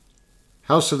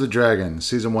House of the Dragon,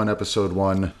 Season 1, Episode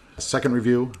 1, second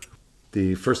review.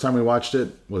 The first time we watched it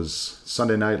was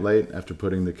Sunday night late after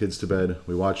putting the kids to bed.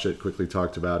 We watched it, quickly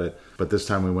talked about it, but this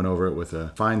time we went over it with a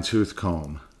fine-tooth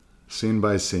comb, scene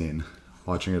by scene,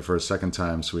 watching it for a second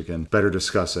time so we can better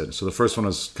discuss it. So the first one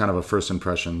was kind of a first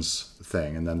impressions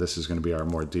thing, and then this is going to be our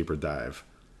more deeper dive.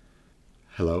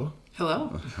 Hello?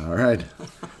 Hello. All right.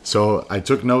 So I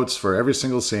took notes for every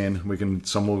single scene.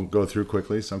 Some we'll go through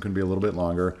quickly, some can be a little bit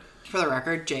longer. For the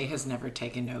record, Jay has never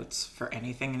taken notes for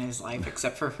anything in his life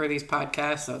except for these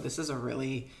podcasts, so this is a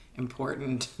really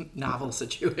important novel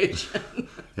situation.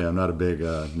 Yeah, I'm not a big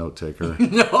note taker.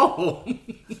 No.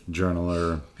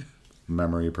 Journaler,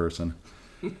 memory person.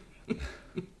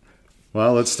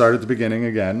 Well, let's start at the beginning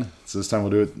again. So this time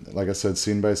we'll do it, like I said,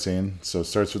 scene by scene. So it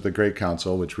starts with the Great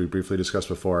Council, which we briefly discussed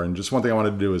before. And just one thing I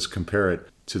wanted to do is compare it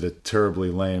to the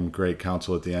terribly lame Great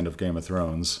Council at the end of Game of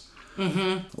Thrones.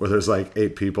 Mm-hmm. Where there's like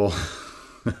 8 people.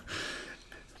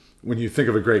 When you think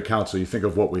of a Great Council, you think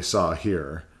of what we saw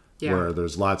here, where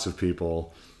there's lots of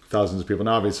people, thousands of people.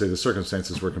 Now, obviously, the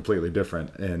circumstances were completely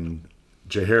different, and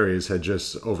Jaehaerys had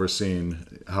just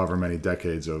overseen however many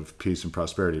decades of peace and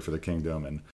prosperity for the kingdom,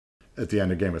 and at the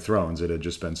end of Game of Thrones, it had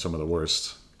just been some of the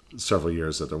worst several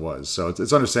years that there was. So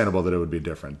it's understandable that it would be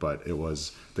different, but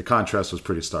the contrast was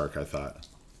pretty stark, I thought.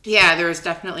 Yeah, there was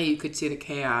definitely, you could see the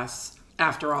chaos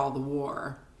after all the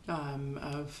war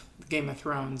of Game of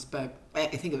Thrones, but I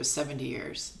think it was 70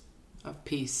 years of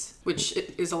peace, which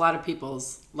is a lot of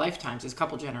people's lifetimes. There's a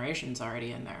couple generations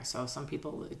already in there, so some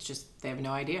people, it's just, they have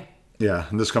no idea. Yeah,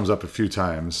 and this comes up a few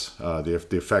times, the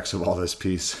effects of all this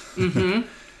peace. Mm-hmm.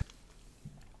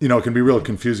 You know, it can be real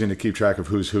confusing to keep track of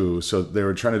who's who, so they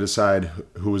were trying to decide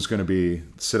who was going to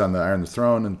sit on the Iron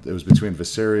Throne, and it was between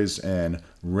Viserys and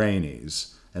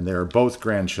Rhaenys, and they are both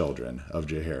grandchildren of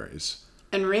Jaehaerys.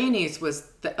 And Rhaenys was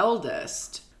the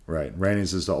eldest. Right.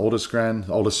 Rhaenys is the oldest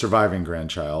surviving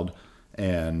grandchild.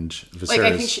 And Viserys... Like,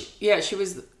 I think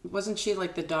she wasn't she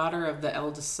like the daughter of the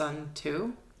eldest son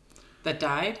too? That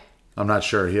died? I'm not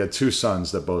sure. He had 2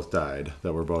 sons that both died,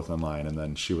 that were both in line. And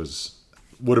then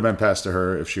would have been passed to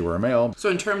her if she were a male. So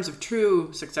in terms of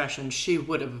true succession, she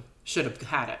should have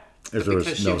had it. If there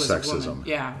was no sexism.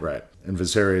 Yeah. Right. And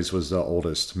Viserys was the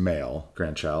oldest male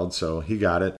grandchild, so he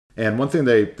got it. And one thing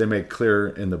they make clear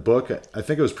in the book, I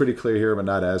think it was pretty clear here, but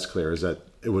not as clear, is that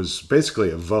it was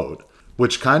basically a vote,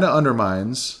 which kind of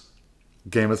undermines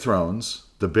Game of Thrones.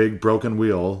 The big broken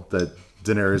wheel that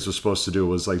Daenerys was supposed to do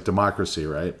was like democracy,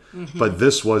 right? Mm-hmm. But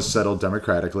this was settled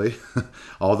democratically.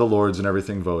 All the lords and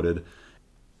everything voted.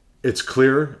 It's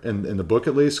clear in the book,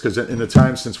 at least, because in the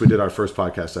time since we did our first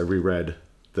podcast, I reread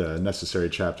the necessary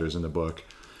chapters in the book.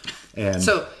 And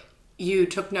so you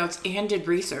took notes and did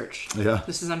research. Yeah.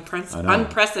 This is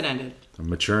unprecedented. I'm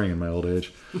maturing in my old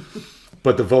age.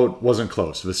 But the vote wasn't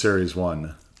close. Viserys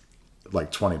won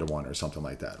like 20-1 or something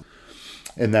like that.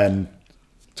 And then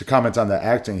to comment on the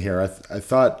acting here, I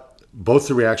thought both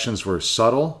the reactions were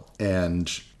subtle, and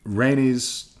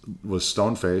Rhaenys was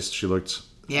stone-faced. She looked,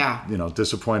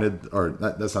 disappointed, or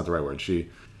that's not the right word. She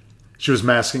was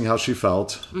masking how she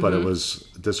felt, but it was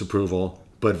disapproval.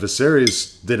 But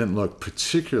Viserys didn't look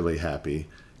particularly happy.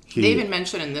 They even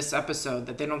mentioned in this episode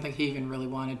that they don't think he even really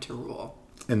wanted to rule.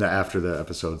 In the after the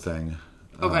episode thing.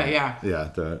 Okay, yeah. Yeah,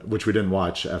 which we didn't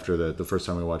watch after the first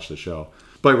time we watched the show.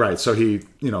 But right, so he,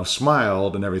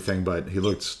 smiled and everything, but he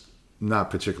looked not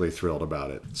particularly thrilled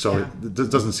about it. So it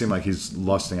doesn't seem like he's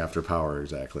lusting after power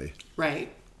exactly.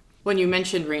 Right. When you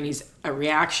mentioned Rhaenys'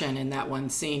 reaction in that one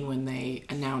scene when they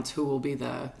announce who will be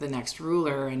the next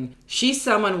ruler, and she's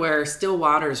someone where still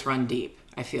waters run deep.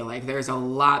 I feel like there's a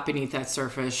lot beneath that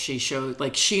surface.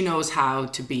 She knows how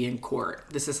to be in court.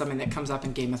 This is something that comes up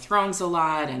in Game of Thrones a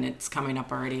lot, and it's coming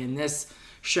up already in this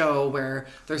show, where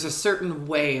there's a certain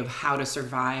way of how to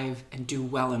survive and do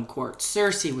well in court.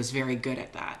 Cersei was very good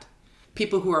at that.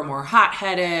 People who are more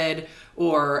hot-headed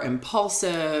or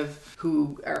impulsive,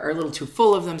 who are a little too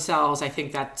full of themselves, I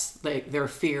think that's like their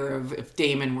fear of if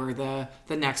Daemon were the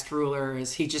next ruler,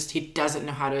 is he doesn't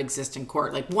know how to exist in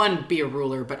court. Like, be a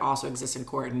ruler, but also exist in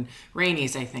court. And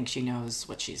Rhaenys, I think she knows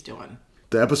what she's doing.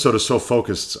 The episode is so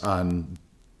focused on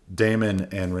Daemon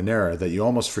and Rhaenyra that you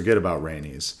almost forget about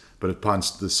Rhaenys. But upon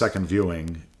the second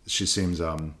viewing, she seems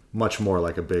much more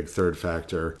like a big third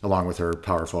factor, along with her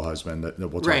powerful husband that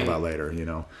we'll talk about later,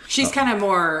 She's kind of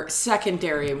more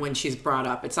secondary when she's brought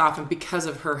up. It's often because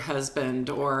of her husband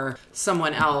or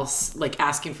someone else, like,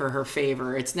 asking for her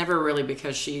favor. It's never really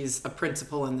because she's a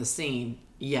principal in the scene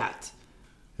yet.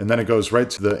 And then it goes right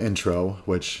to the intro,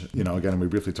 which, again, we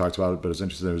briefly talked about it, but it's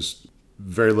interesting. It was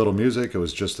very little music. It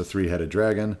was just a three-headed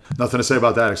dragon. Nothing to say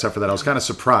about that except for that I was kind of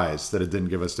surprised that it didn't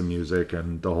give us the music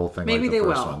and the whole thing Maybe like the they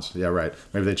first will. ones. Yeah, right.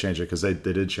 Maybe they change it because they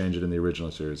did change it in the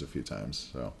original series a few times.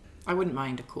 So I wouldn't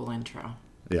mind a cool intro.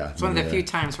 yeah, It's one of the few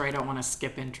times where I don't want to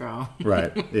skip intro.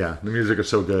 Right. Yeah, the music is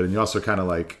so good, and you also kind of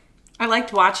like I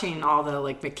liked watching all the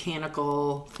like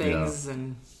mechanical things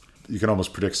and you can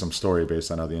almost predict some story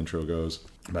based on how the intro goes,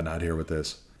 but not here with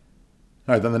this.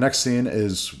 All right, then the next scene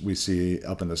is we see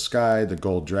up in the sky the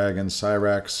gold dragon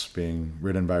Cyrax being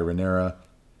ridden by Rhaenyra.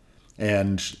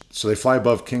 And so they fly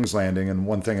above King's Landing, and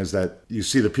one thing is that you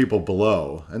see the people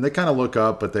below, and they kind of look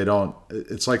up, but they don't.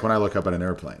 It's like when I look up at an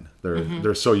airplane.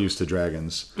 They're so used to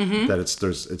dragons that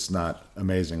it's not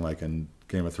amazing like in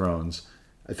Game of Thrones.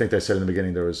 I think they said in the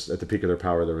beginning there was, at the peak of their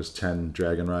power, there was 10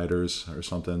 dragon riders or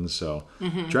something. So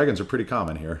dragons are pretty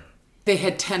common here. they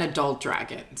had 10 adult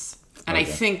dragons. And I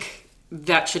Okay. think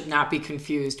that should not be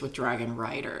confused with dragon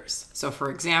riders. So,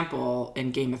 for example,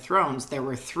 in Game of Thrones, there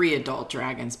were 3 adult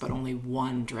dragons, but only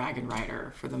 1 dragon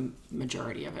rider for the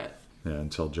majority of it. Yeah,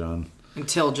 until John,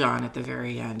 Until Jon at the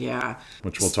very end, yeah.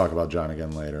 which we'll talk about John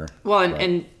again later. Well,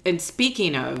 and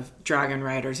speaking of dragon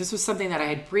riders, this was something that I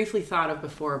had briefly thought of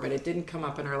before, but it didn't come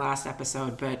up in our last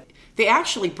episode. But they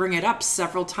actually bring it up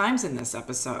several times in this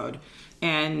episode.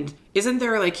 And isn't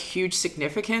there like huge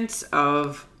significance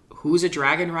of who's a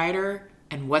dragon rider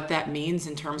and what that means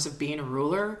in terms of being a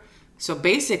ruler? So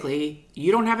basically,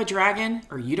 you don't have a dragon,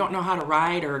 or you don't know how to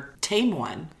ride or tame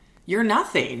one, you're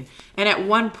nothing. And at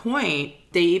one point,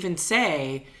 they even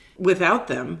say, without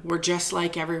them, we're just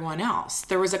like everyone else.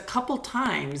 There was a couple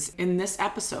times in this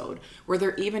episode where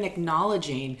they're even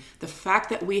acknowledging the fact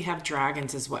that we have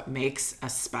dragons is what makes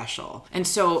us special. And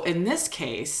so in this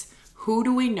case, who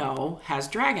do we know has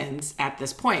dragons at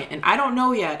this point? And I don't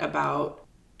know yet about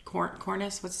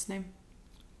Cornus, what's his name?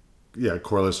 Yeah,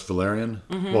 Corlys Velaryon.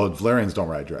 Well, Velaryons don't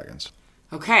ride dragons.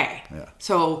 Okay. Yeah.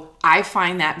 So I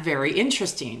find that very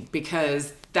interesting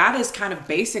because that is kind of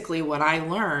basically what I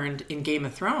learned in Game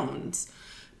of Thrones.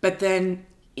 But then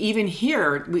even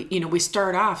here, we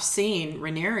start off seeing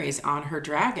Rhaenyra on her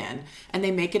dragon, and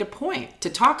they make it a point to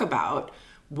talk about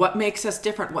what makes us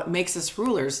different, what makes us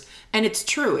rulers. And it's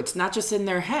true. It's not just in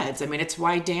their heads. I mean, it's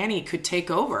why Dany could take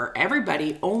over.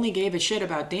 Everybody only gave a shit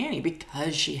about Dany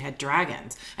because she had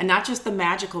dragons. And not just the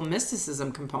magical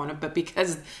mysticism component, but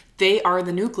because they are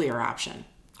the nuclear option,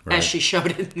 as she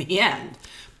showed in the end.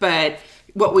 But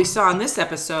what we saw in this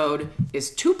episode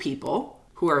is 2 people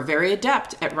who are very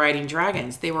adept at riding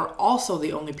dragons. They were also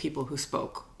the only people who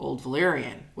spoke Old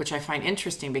Valyrian, which I find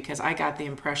interesting because I got the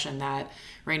impression that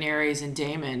Rhaenyra and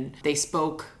Daemon, they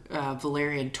spoke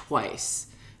Valyrian twice.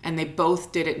 And they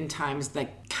both did it in times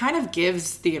that kind of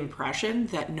gives the impression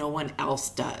that no one else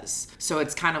does. So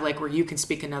it's kind of like where you can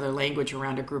speak another language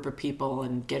around a group of people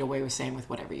and get away with saying with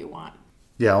whatever you want.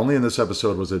 Yeah, only in this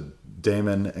episode was it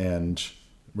Daemon and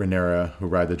Rhaenyra who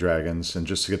ride the dragons, and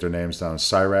just to get their names down,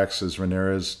 Cyrax is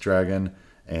Rhaenyra's dragon,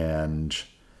 and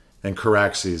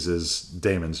Caraxes is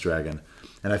Daemon's dragon.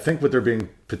 And I think with there being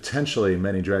potentially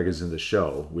many dragons in the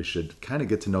show, we should kind of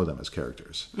get to know them as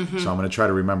characters. So I'm going to try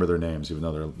to remember their names, even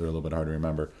though they're a little bit hard to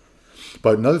remember.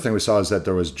 But another thing we saw is that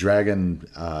there was dragon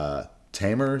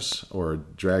tamers or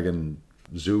dragon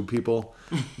zoo people,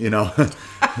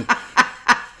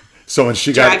 So when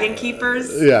she got Dragon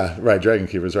keepers? yeah, right, dragon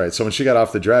keepers, right. So when she got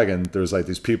off the dragon, there was like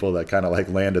these people that kind of like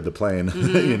landed the plane,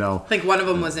 I think one of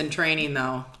them was in training,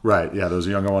 though. Right, yeah, there was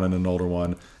a younger one and an older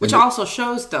one. Which also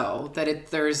shows, though, that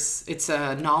it's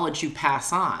a knowledge you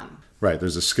pass on. Right,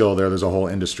 there's a skill there. There's a whole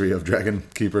industry of dragon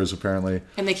keepers, apparently.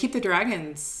 And they keep the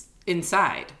dragons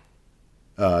inside.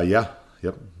 Yeah,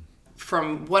 yep.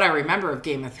 From what I remember of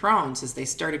Game of Thrones is they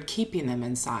started keeping them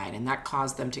inside, and that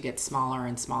caused them to get smaller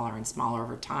and smaller and smaller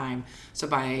over time.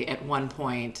 So at one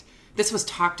point, this was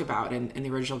talked about in the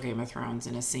original Game of Thrones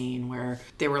in a scene where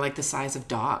they were like the size of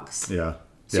dogs. Yeah.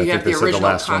 So you I have think the they said original the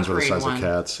last ones were the Conquering size one. of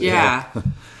cats. Yeah.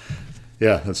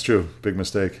 Yeah, that's true. Big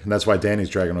mistake. And that's why Dany's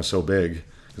dragon was so big,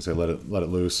 because they let it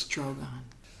loose. Drogon.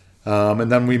 And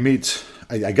then we meet,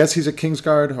 I guess he's a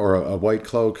Kingsguard or a White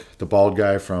Cloak, the bald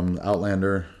guy from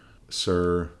Outlander,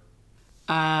 Sir...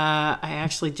 I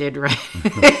actually did write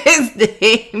his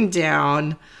name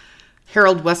down.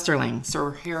 Harold Westerling.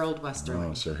 Sir Harold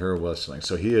Westerling. Oh, Sir Harold Westerling.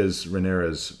 So he is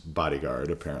Rhaenyra's bodyguard,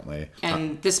 apparently.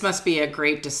 And this must be a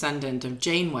great descendant of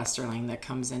Jane Westerling that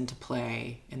comes into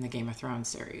play in the Game of Thrones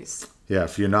series. Yeah,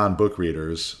 for your non-book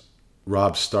readers,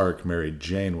 Robb Stark married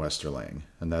Jane Westerling,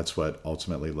 and that's what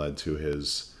ultimately led to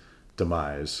his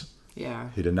demise. Yeah.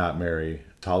 He did not marry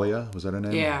Talia, was that her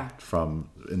name? Yeah. From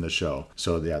in the show.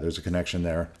 So yeah, there's a connection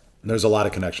there. And there's a lot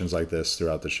of connections like this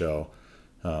throughout the show.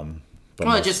 But But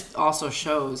Well, it just also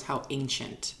shows how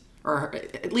ancient, or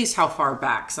at least how far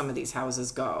back some of these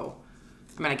houses go.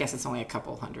 I mean, I guess it's only a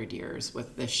couple hundred years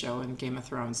with this show and Game of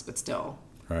Thrones, but still.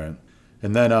 Right.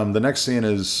 And then the next scene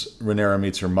is Rhaenyra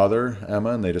meets her mother, Emma,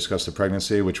 and they discuss the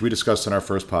pregnancy, which we discussed in our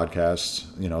first podcast,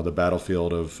 the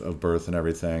battlefield of birth and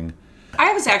everything.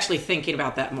 I was actually thinking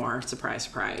about that more, surprise,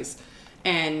 surprise.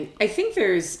 And I think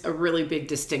there's a really big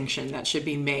distinction that should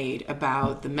be made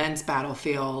about the men's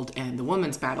battlefield and the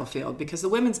women's battlefield, because the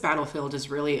women's battlefield is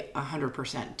really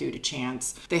 100% due to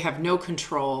chance. They have no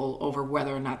control over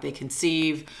whether or not they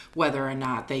conceive, whether or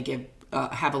not they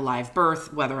have a live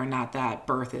birth, whether or not that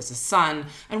birth is a son,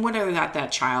 and whether or not that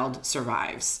child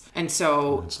survives. And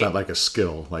so it's not like a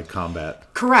skill like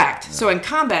combat. Correct. Yeah. So in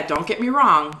combat, don't get me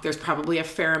wrong, there's probably a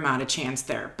fair amount of chance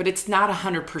there, but it's not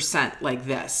 100% like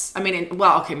this. I mean,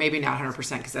 maybe not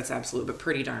 100% because that's absolute, but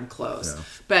pretty darn close. Yeah.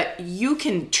 But you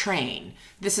can train.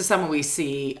 This is something we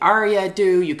see Arya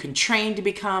do. You can train to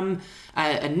become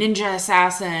a ninja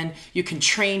assassin. You can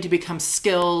train to become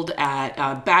skilled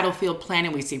at battlefield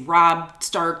planning. We see Robb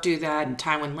Stark do that and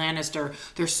Tywin Lannister.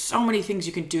 There's so many things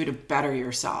you can do to better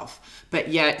yourself. But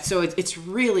yet, so it's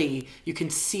really, you can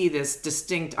see this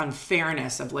distinct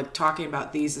unfairness of like talking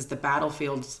about these as the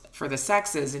battlefields for the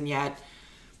sexes, and yet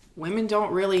women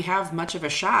don't really have much of a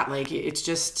shot. Like it's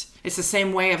the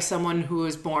same way of someone who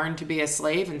is born to be a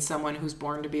slave and someone who's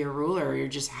born to be a ruler. You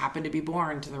just happen to be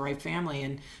born to the right family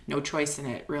and no choice in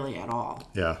it really at all.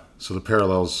 Yeah. So the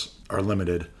parallels are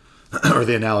limited, or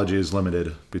the analogy is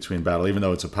limited between battle, even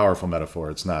though it's a powerful metaphor.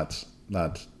 It's not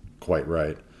quite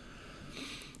right.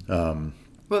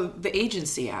 Well, the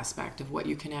agency aspect of what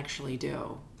you can actually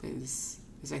do is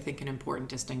I think an important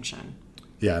distinction.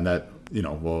 Yeah, and that,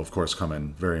 will of course come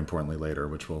in very importantly later,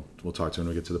 which we'll talk to when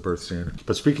we get to the birth scene.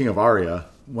 But speaking of Arya,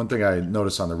 one thing I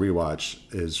noticed on the rewatch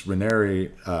is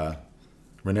Rhaenyra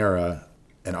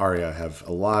and Arya have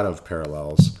a lot of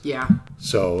parallels. Yeah.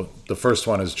 So the first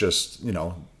one is just,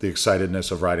 the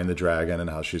excitedness of riding the dragon and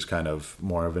how she's kind of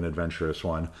more of an adventurous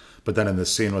one. But then in the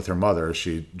scene with her mother,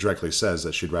 she directly says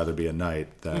that she'd rather be a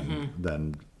knight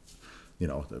than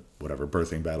whatever,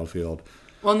 birthing battlefield.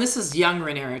 Well, and this is young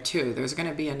Rhaenyra too. There's going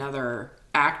to be another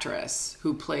actress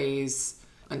who plays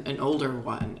an older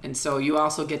one. And so you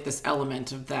also get this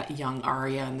element of that young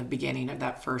Arya in the beginning of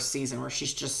that first season where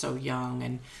she's just so young,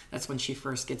 and that's when she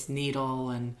first gets Needle.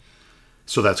 And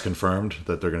so that's confirmed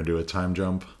that they're going to do a time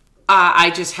jump?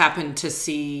 I just happened to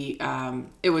see,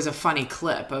 it was a funny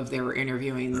clip of they were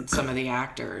interviewing some of the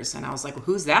actors, and I was like, well,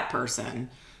 who's that person?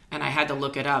 And I had to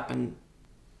look it up, and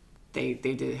they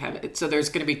did have it. So there's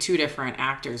going to be two different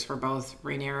actors for both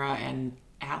Rhaenyra and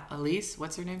Elise.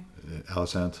 What's her name?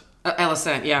 Alicent.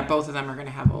 Alicent, yeah. Both of them are going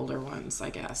to have older ones, I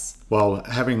guess. Well,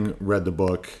 having read the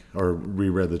book or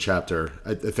reread the chapter,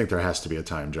 I think there has to be a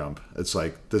time jump. It's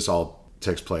like this all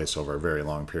takes place over a very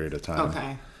long period of time.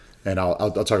 Okay. And I'll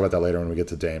talk about that later when we get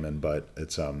to Daemon, but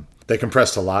it's they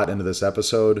compressed a lot into this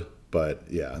episode, but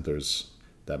yeah,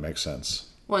 that makes sense.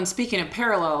 Well, and speaking of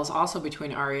parallels, also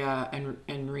between Arya and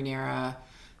Rhaenyra,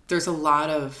 there's a lot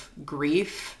of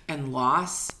grief and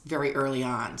loss very early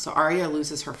on. So Arya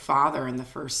loses her father in the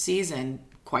first season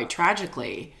quite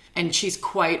tragically, and she's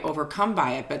quite overcome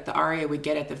by it. But the Arya we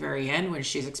get at the very end when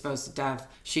she's exposed to death,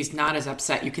 she's not as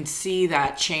upset. You can see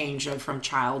that change from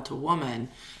child to woman.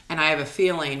 And I have a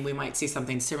feeling we might see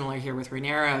something similar here with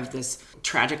Rhaenyra, of this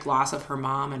tragic loss of her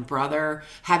mom and brother,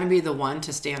 having to be the one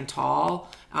to stand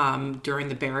tall during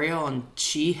the burial, and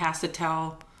she has to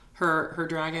tell her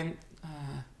dragon...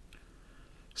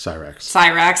 Syrax.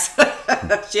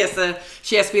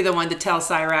 She has to be the one to tell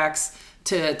Syrax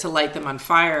to light them on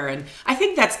fire. And I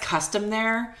think that's custom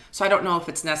there. So I don't know if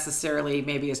it's necessarily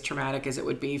maybe as traumatic as it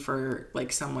would be for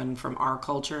like someone from our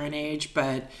culture and age,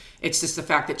 but it's just the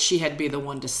fact that she had to be the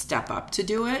one to step up to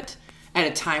do it at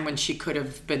a time when she could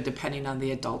have been depending on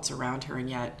the adults around her, and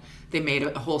yet they made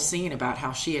a whole scene about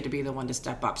how she had to be the one to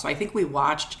step up. So I think we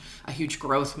watched a huge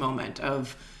growth moment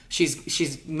of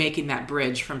she's making that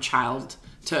bridge from child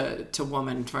to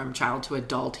woman, from child to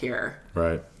adult here.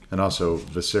 Right. And also,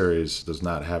 Viserys does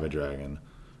not have a dragon,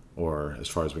 or as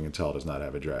far as we can tell, does not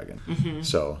have a dragon. Mm-hmm.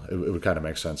 So it would kind of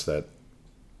make sense that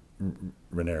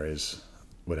Rhaenyra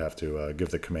would have to give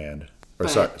the command. Or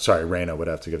Rhaena would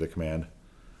have to give the command.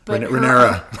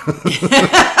 Rhaenyra.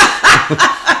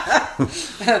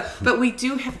 But we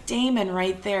do have Daemon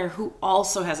right there, who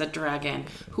also has a dragon,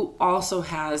 who also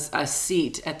has a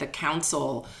seat at the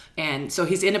council. And so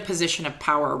he's in a position of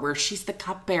power where she's the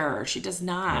cupbearer. She does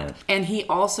not. Right. And he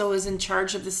also is in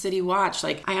charge of the city watch.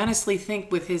 Like, I honestly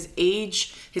think with his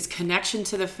age, his connection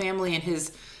to the family, and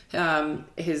his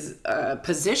his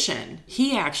position,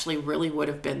 he actually really would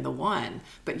have been the one,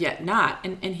 but yet not.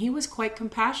 And he was quite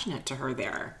compassionate to her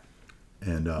there.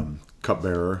 And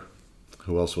cupbearer.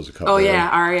 Who else was a cupbearer? Oh, yeah,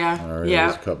 Arya. Arya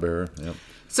was a cupbearer, yep.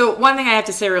 So one thing I have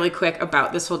to say really quick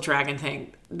about this whole dragon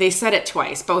thing, they said it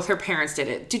twice. Both her parents did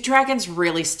it. Do dragons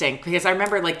really stink? Because I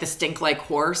remember like the stink like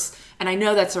horse, and I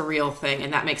know that's a real thing,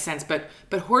 and that makes sense. But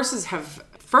horses have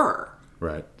fur.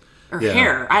 Right. Or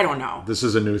hair. I don't know. This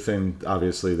is a new thing,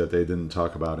 obviously, that they didn't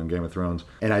talk about in Game of Thrones.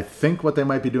 And I think what they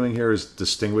might be doing here is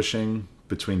distinguishing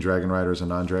between dragon riders and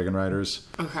non-dragon riders.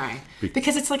 Okay.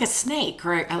 Because it's like a snake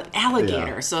or an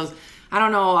alligator. Yeah. So I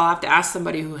don't know. I'll have to ask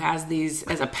somebody who has these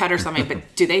as a pet or something.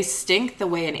 But do they stink the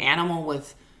way an animal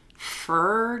with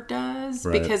fur does?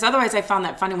 Right. Because otherwise I found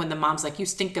that funny when the mom's like, you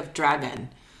stink of dragon.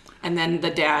 And then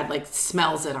the dad like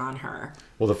smells it on her.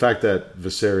 Well, the fact that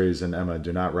Viserys and Aemma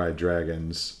do not ride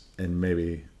dragons and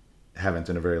maybe haven't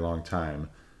in a very long time,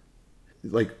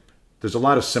 like, there's a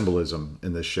lot of symbolism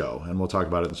in this show, and we'll talk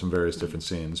about it in some various different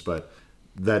scenes, but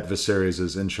that Viserys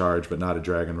is in charge but not a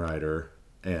dragon rider,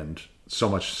 and so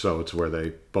much so to where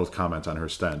they both comment on her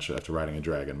stench after riding a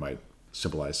dragon might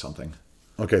symbolize something.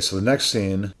 Okay, so the next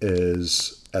scene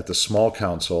is at the small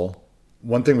council.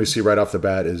 One thing we see right off the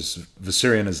bat is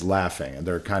Viserion is laughing, and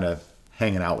they're kind of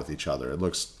hanging out with each other. It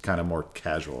looks kind of more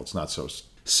casual. It's not so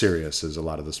serious as a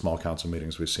lot of the small council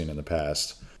meetings we've seen in the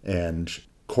past. And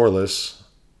Corlys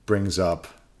brings up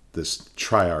this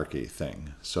triarchy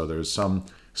thing. So there's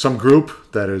some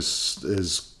group that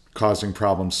is causing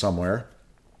problems somewhere,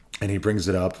 and he brings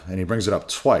it up, and he brings it up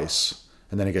twice,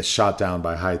 and then he gets shot down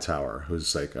by Hightower,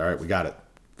 who's like, all right, we got it.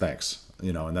 Thanks.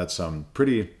 You know, and that's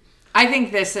pretty... I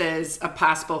think this is a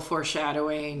possible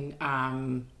foreshadowing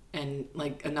and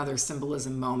like another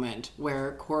symbolism moment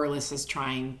where Corlys is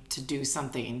trying to do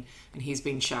something and he's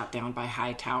being shot down by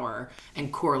Hightower,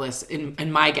 and Corlys,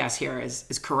 in my guess here,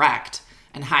 is correct,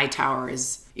 and Hightower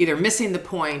is either missing the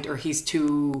point or he's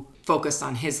too focused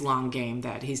on his long game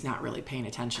that he's not really paying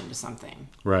attention to something.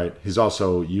 Right. He's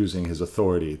also using his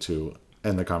authority to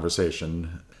end the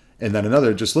conversation. And then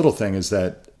another just little thing is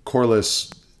that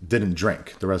Corlys didn't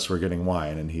drink. The rest were getting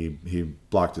wine, and he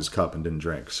blocked his cup and didn't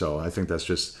drink. So I think that's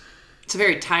just... It's a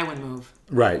very Tywin move.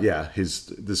 Right, yeah.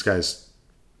 This guy's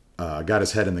got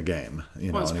his head in the game.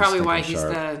 You know, it's probably why he's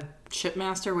the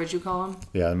shipmaster. What'd you call him?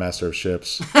 Yeah, the master of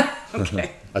ships.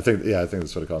 Okay. I think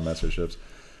that's what I call him, master of ships.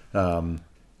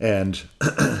 And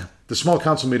the small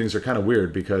council meetings are kind of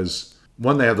weird because...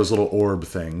 One, they have those little orb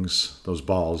things, those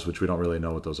balls, which we don't really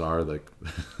know what those are. Like,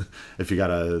 if you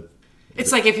got a...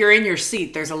 It's like if you're in your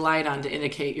seat, there's a light on to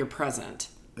indicate you're present.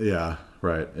 Yeah,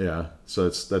 right, yeah. So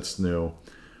that's new.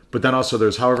 But then also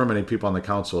there's however many people on the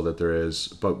council that there is,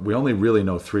 but we only really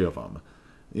know 3 of them.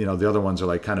 You know, the other ones are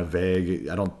like kind of vague.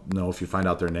 I don't know if you find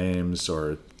out their names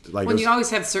or... like. When you always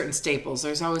have certain staples,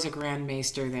 there's always a Grand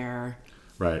Maester there.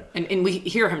 Right. And we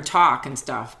hear him talk and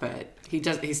stuff, but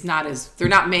he's not as... They're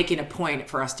not making a point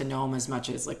for us to know him as much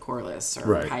as like Corlys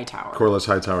or Hightower. Corlys,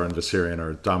 Hightower, and Viserion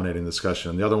are dominating the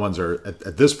discussion. The other ones are,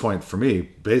 at this point, for me,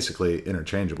 basically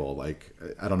interchangeable. Like,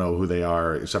 I don't know who they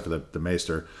are, except for the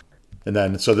Maester. And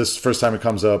then, so this first time it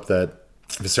comes up that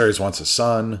Viserys wants a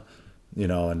son, you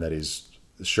know, and that he's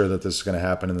sure that this is going to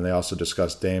happen. And then they also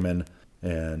discuss Daemon.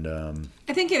 And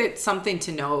I think it's something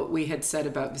to note. We had said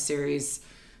about Viserys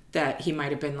that he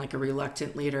might have been like a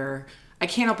reluctant leader. I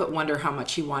can't help but wonder how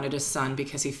much he wanted a son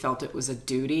because he felt it was a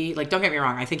duty. Like, don't get me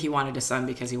wrong, I think he wanted a son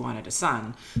because he wanted a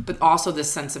son, but also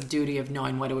this sense of duty of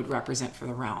knowing what it would represent for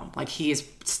the realm. Like, he is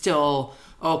still,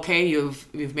 okay, you've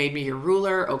made me your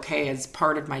ruler. Okay, as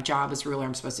part of my job as ruler,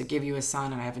 I'm supposed to give you a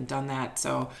son, and I haven't done that.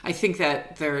 So I think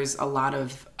that there's a lot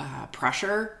of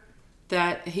pressure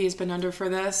that he's been under for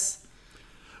this.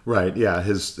 Right, yeah.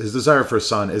 His desire for a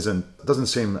son doesn't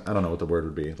seem, I don't know what the word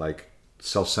would be, like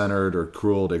self-centered or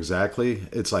cruel exactly.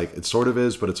 It's like, it sort of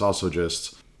is, but it's also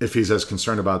just, if he's as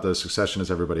concerned about the succession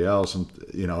as everybody else, and,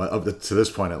 you know, to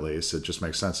this point at least, it just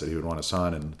makes sense that he would want a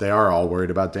son. And they are all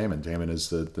worried about Daemon. Daemon is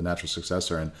the natural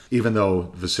successor. And even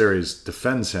though Viserys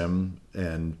defends him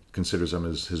and considers him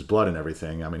as his blood and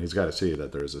everything, I mean, he's got to see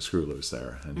that there's a screw loose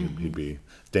there. And he'd be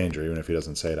danger, even if he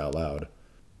doesn't say it out loud.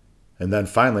 And then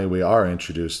finally, we are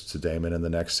introduced to Daemon in the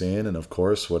next scene. And of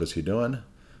course, what is he doing?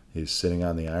 He's sitting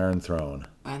on the Iron Throne.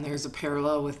 And there's a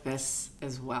parallel with this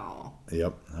as well.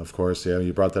 Yep, of course. Yeah,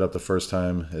 you brought that up the first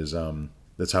time. Is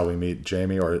that's how we meet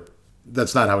Jaime, or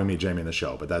that's not how we meet Jaime in the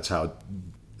show, but that's how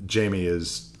Jaime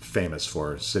is famous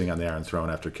for, sitting on the Iron Throne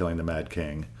after killing the Mad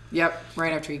King. Yep,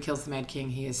 right after he kills the Mad King,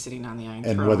 he is sitting on the Iron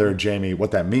Throne. And whether Jaime,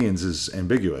 what that means is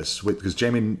ambiguous, because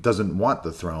Jaime doesn't want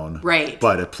the throne. Right.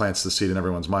 But it plants the seed in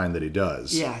everyone's mind that he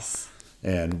does. Yes.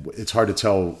 And it's hard to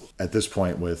tell at this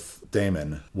point with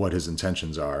Daemon what his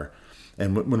intentions are.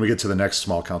 And when we get to the next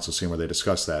small council scene where they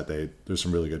discuss that, there's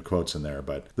some really good quotes in there.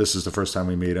 But this is the first time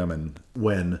we meet him. And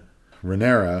when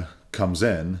Rhaenyra comes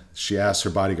in, she asks her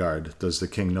bodyguard, does the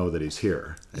king know that he's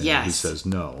here? And yes. He says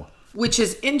no. Which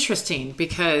is interesting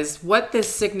because what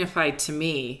this signified to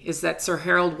me is that Sir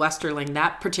Harold Westerling,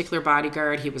 that particular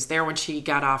bodyguard, he was there when she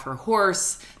got off her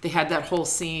horse. They had that whole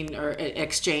scene or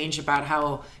exchange about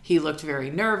how he looked very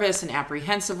nervous and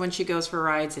apprehensive when she goes for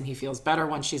rides, and he feels better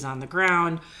when she's on the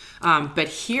ground. But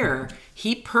here,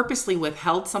 he purposely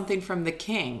withheld something from the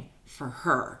king for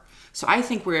her. So I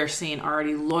think we're seeing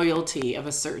already loyalty of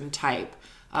a certain type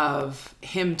of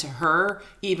him to her,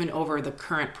 even over the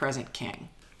current present king.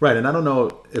 Right, and I don't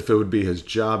know if it would be his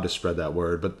job to spread that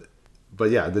word, but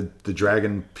yeah, the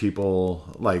dragon people,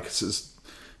 like,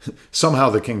 somehow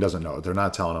the king doesn't know it. They're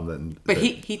not telling him that. But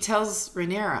he tells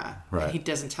Rhaenyra, right. He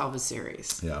doesn't tell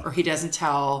Viserys, yeah. Or he doesn't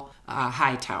tell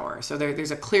Hightower. So there's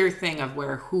a clear thing of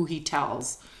who he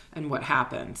tells and what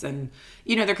happens. And,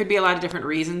 there could be a lot of different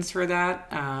reasons for that,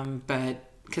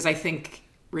 but because I think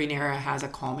Rhaenyra has a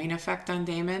calming effect on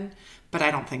Daemon, but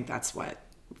I don't think that's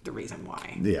the reason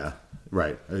why. Yeah.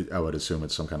 Right. I would assume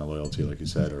it's some kind of loyalty, like you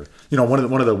said, or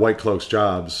one of the White Cloaks'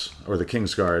 jobs, or the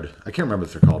Kingsguard. I can't remember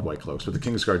if they're called White Cloaks, but the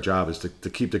Kingsguard job is to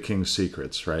keep the king's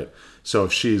secrets, right? So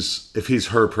if he's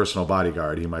her personal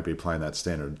bodyguard, he might be applying that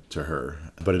standard to her.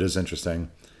 But it is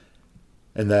interesting.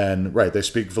 And then, right, they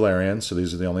speak Valyrian, so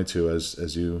these are the only two,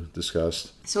 as you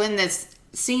discussed. So in this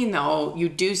scene, though, you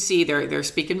do see they're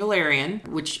speaking Valyrian,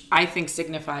 which I think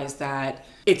signifies that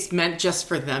it's meant just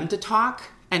for them to talk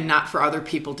and not for other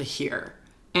people to hear.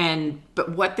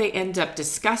 But what they end up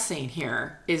discussing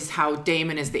here is how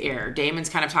Daemon is the heir. Daemon's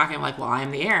kind of talking like, well,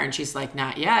 I'm the heir. And she's like,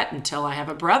 not yet, until I have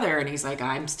a brother. And he's like,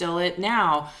 I'm still it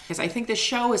now. Because I think the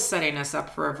show is setting us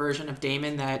up for a version of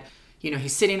Daemon that,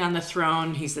 he's sitting on the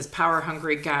throne. He's this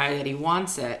power-hungry guy that he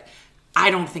wants it.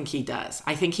 I don't think he does.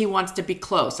 I think he wants to be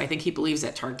close. I think he believes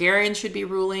that Targaryen should be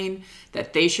ruling,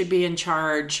 that they should be in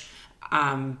charge.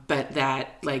 But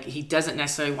that, he doesn't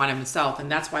necessarily want himself.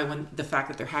 And that's why the fact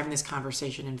that they're having this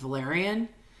conversation in Valyrian,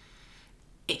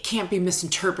 it can't be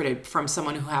misinterpreted from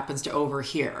someone who happens to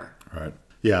overhear. Right.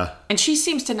 Yeah. And she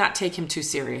seems to not take him too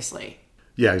seriously.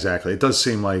 Yeah, exactly. It does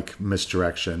seem like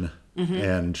misdirection. Mm-hmm.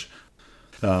 And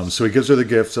so he gives her the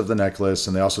gifts of the necklace,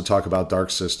 and they also talk about Dark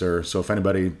Sister. So if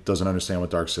anybody doesn't understand what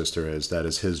Dark Sister is, that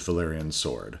is his Valyrian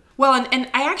sword. Well, and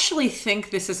I actually think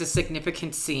this is a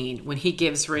significant scene when he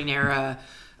gives Rhaenyra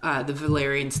the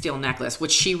Valyrian steel necklace,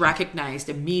 which she recognized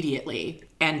immediately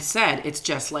and said it's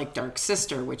just like Dark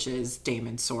Sister, which is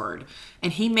Daemon's sword.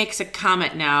 And he makes a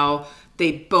comment now,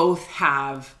 they both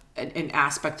have an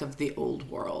aspect of the old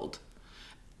world.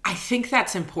 I think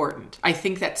that's important. I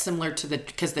think that's similar to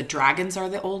because the dragons are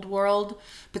the old world,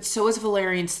 but so is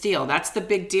Valyrian steel. That's the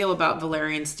big deal about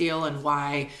Valyrian steel and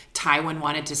why Tywin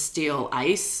wanted to steal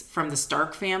ice from the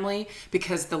Stark family,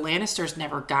 because the Lannisters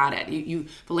never got it.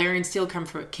 Valyrian steel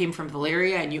came from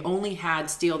Valyria, and you only had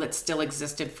steel that still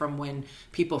existed from when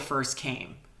people first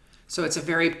came. So it's a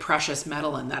very precious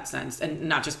metal in that sense, and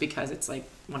not just because it's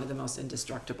one of the most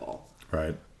indestructible.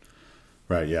 Right.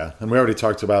 Right, yeah. And we already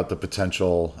talked about the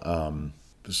potential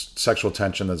sexual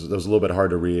tension. That was a little bit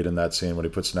hard to read in that scene when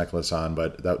he puts the necklace on,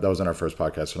 but that was in our first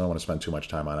podcast, so I don't want to spend too much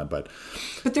time on it. But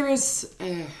there is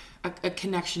a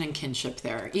connection and kinship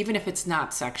there, even if it's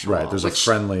not sexual. Right, there's a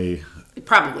friendly... It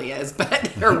probably is,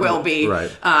 but there will be.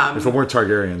 Right. If it weren't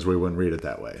Targaryens, we wouldn't read it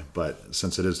that way. But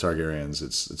since it is Targaryens,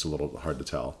 it's a little hard to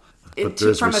tell.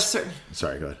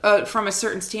 Sorry, go ahead. From a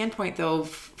certain standpoint, though,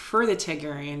 for the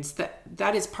Targaryens,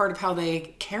 that is part of how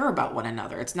they care about one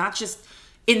another. It's not just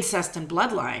incest and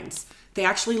bloodlines. They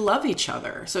actually love each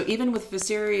other. So even with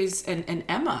Viserys and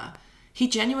Aemma, he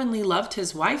genuinely loved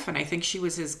his wife, and I think she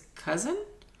was his cousin.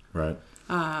 Right.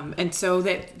 And so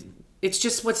that it's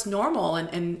just what's normal,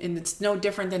 and it's no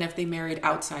different than if they married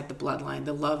outside the bloodline.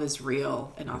 The love is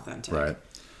real and authentic. Right.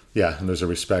 Yeah, and there's a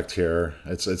respect here.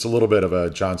 It's a little bit of a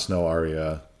Jon Snow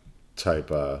Arya type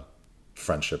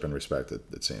friendship and respect,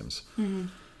 it seems. Mm-hmm.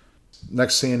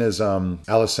 Next scene is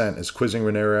Alicent is quizzing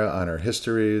Rhaenyra on her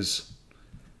histories,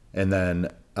 and then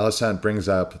Alicent brings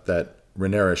up that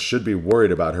Rhaenyra should be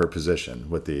worried about her position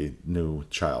with the new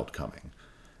child coming.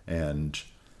 And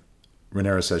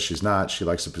Rhaenyra says she's not. She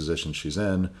likes the position she's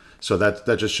in. So that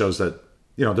just shows that,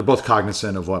 they're both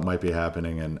cognizant of what might be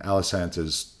happening, and Alicent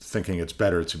is thinking it's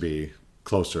better to be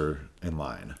closer in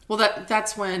line. Well,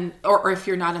 that's when, or if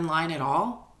you're not in line at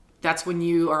all, that's when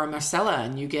you are a Myrcella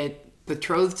and you get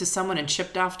betrothed to someone and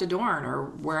shipped off to Dorne or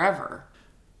wherever.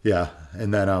 Yeah,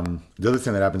 and then the other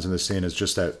thing that happens in this scene is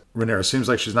just that Rhaenyra seems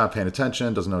like she's not paying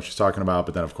attention, doesn't know what she's talking about,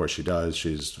 but then of course she does.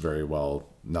 She's very well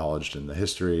knowledged in the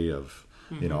history of,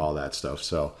 all that stuff.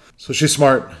 So she's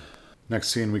smart. Next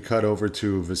scene, we cut over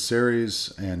to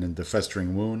Viserys and the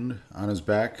festering wound on his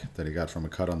back that he got from a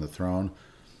cut on the throne.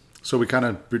 So we kind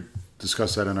of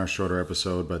discussed that in our shorter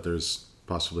episode, but there's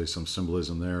possibly some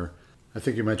symbolism there. I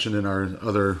think you mentioned in our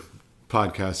other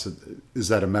podcast, is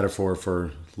that a metaphor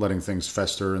for letting things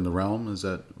fester in the realm? Is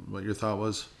that what your thought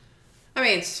was? I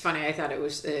mean, it's funny. I thought it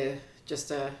was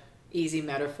just a easy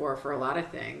metaphor for a lot of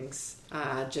things,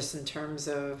 just in terms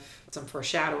of some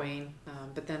foreshadowing.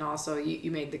 But then also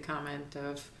you made the comment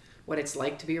of what it's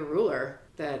like to be a ruler,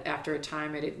 that after a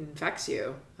time it infects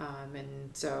you.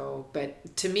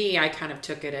 But to me, I kind of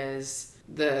took it as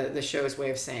the show's way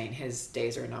of saying his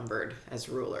days are numbered as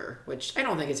ruler, which I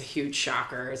don't think is a huge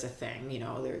shocker as a thing.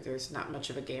 There's not much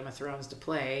of a Game of Thrones to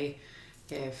play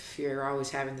if you're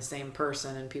always having the same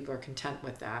person and people are content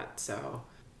with that. So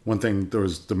one thing, there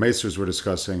was the Maesters were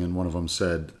discussing, and one of them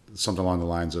said something along the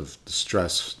lines of the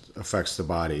stress affects the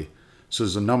body. So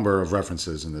there's a number of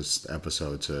references in this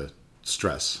episode to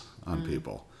stress on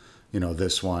people.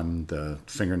 This one, the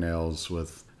fingernails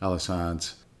with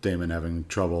Alicent, Daemon having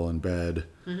trouble in bed,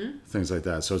 things like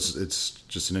that. So it's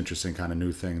just an interesting kind of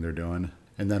new thing they're doing.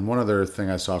 And then one other thing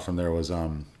I saw from there was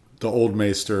the old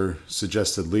Maester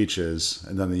suggested leeches,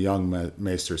 and then the young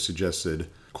Maester suggested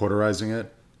cauterizing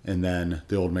it. And then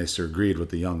the old Maester agreed with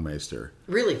the young Maester.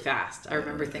 Really fast. I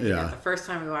remember thinking that the first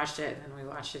time we watched it, and then we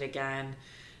watched it again.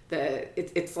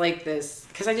 It's like this,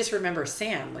 because I just remember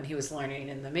Sam when he was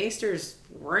learning, and the Maesters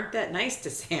weren't that nice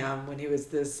to Sam when he was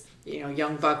this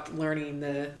young buck learning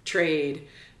the trade,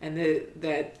 and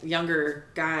that younger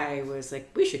guy was like,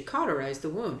 we should cauterize the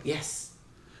wound. Yes.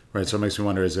 Right. So it makes me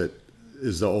wonder, is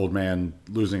the old man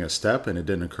losing a step and it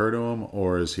didn't occur to him,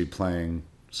 or is he playing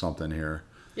something here?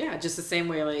 Yeah, just the same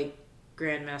way like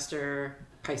Grandmaster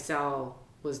Pycelle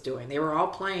was doing. They were all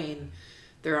playing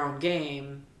their own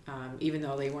game. Even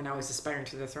though they weren't always aspiring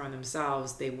to the throne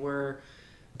themselves, they were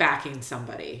backing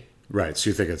somebody. Right. So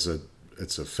you think it's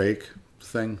a fake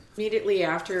thing? Immediately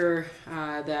after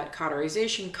that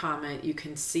cauterization comment, you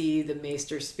can see the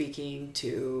Maester speaking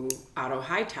to Otto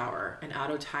Hightower, and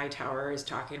Otto Hightower is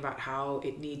talking about how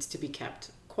it needs to be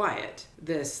kept quiet.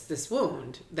 This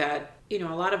wound that a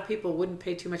lot of people wouldn't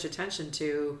pay too much attention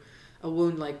to, a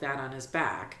wound like that on his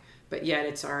back. But yet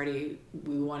it's already,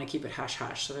 we want to keep it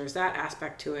hush-hush. So there's that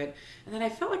aspect to it. And then I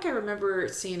felt like I remember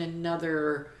seeing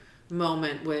another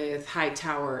moment with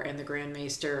Hightower and the Grand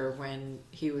Maester when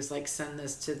he was like, send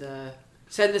this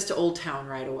to Old Town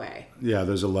right away. Yeah,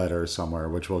 there's a letter somewhere,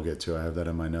 which we'll get to. I have that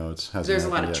in my notes. There's a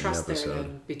lot of trust there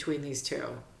then between these two.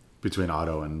 Between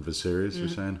Otto and Viserys, you're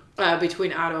saying?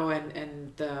 Between Otto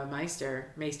and the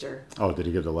Maester. Oh, did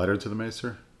he give the letter to the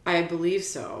Maester? I believe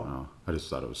so. Oh, I just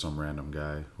thought it was some random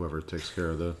guy, whoever takes care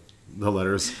of the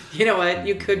letters. You know what?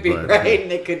 You could be right,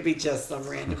 and it could be just some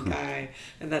random guy.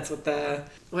 And that's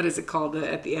what is it called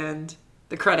at the end?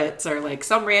 The credits are like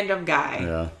some random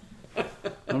guy. Yeah.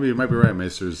 I mean, you might be right.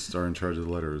 Maesters are in charge of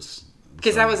the letters.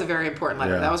 Because that was a very important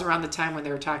letter. Yeah. That was around the time when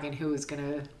they were talking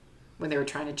when they were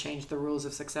trying to change the rules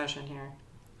of succession here.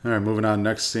 All right, moving on.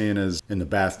 Next scene is in the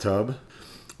bathtub.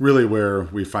 Really where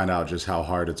we find out just how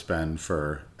hard it's been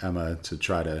for Emma to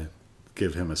try to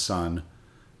give him a son.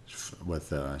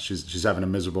 She's having a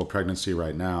miserable pregnancy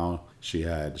right now. She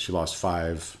lost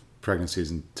 5 pregnancies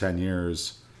in 10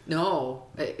 years. No,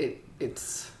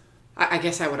 it's. I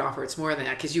guess I would offer it's more than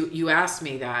that, because you asked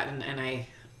me that, and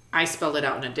I spelled it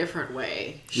out in a different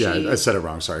way. I said it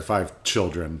wrong. Sorry, 5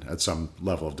 children at some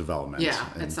level of development. Yeah,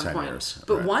 in at some 10 point. years.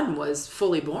 But right. One was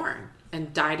fully born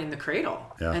and died in the cradle.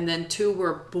 Yeah. And then 2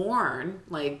 were born,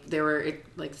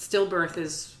 stillbirth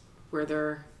is where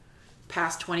they're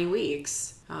past 20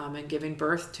 weeks and giving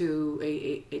birth to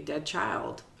a dead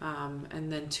child. And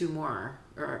then 2 more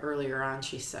earlier on,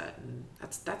 she said. And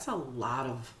that's a lot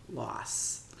of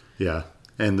loss. Yeah.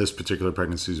 And this particular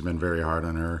pregnancy has been very hard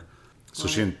on her. So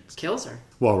she kills her.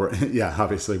 Well, yeah,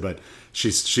 obviously, but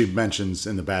she mentions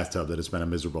in the bathtub that it's been a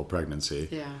miserable pregnancy.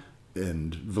 Yeah.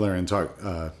 And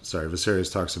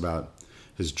Viserys talks about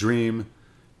his dream.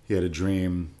 He had a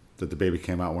dream that the baby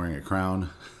came out wearing a crown,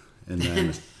 and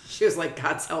then she was like,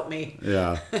 "God's help me."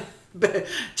 Yeah. But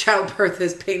childbirth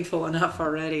is painful enough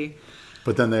already.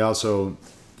 But then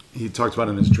he talked about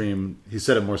in his dream. He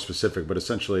said it more specific, but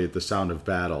essentially the sound of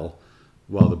battle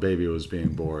while the baby was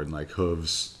being born, like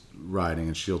hooves riding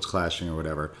and shields clashing or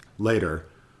whatever. Later,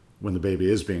 when the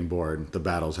baby is being born, the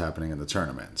battle's happening in the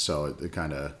tournament. So it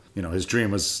kind of, his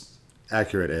dream was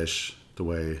accurate-ish the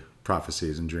way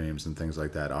prophecies and dreams and things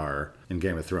like that are in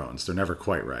Game of Thrones. They're never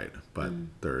quite right, but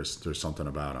there's something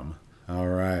about them. All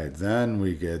right, then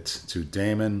we get to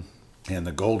Daemon and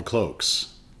the Gold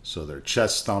Cloaks. So they're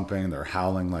chest thumping, they're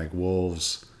howling like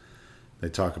wolves. They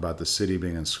talk about the city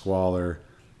being in squalor.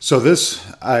 So this,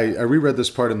 I reread this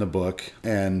part in the book,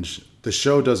 and the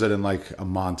show does it in like a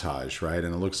montage, right?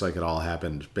 And it looks like it all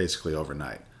happened basically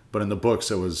overnight. But in the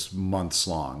books, it was months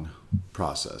long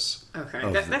process.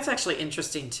 Okay, that's actually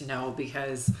interesting to know,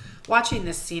 because watching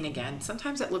this scene again,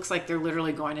 sometimes it looks like they're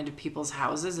literally going into people's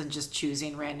houses and just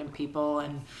choosing random people,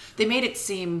 and they made it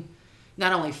seem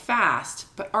not only fast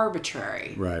but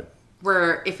arbitrary. Right.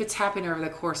 Where if it's happening over the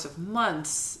course of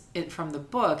months from the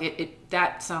book,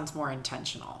 that sounds more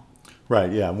intentional.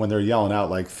 Right, yeah. When they're yelling out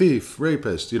like thief,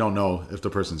 rapist, you don't know if the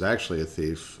person's actually a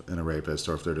thief and a rapist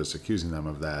or if they're just accusing them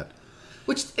of that.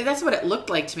 Which, that's what it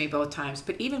looked like to me both times.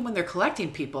 But even when they're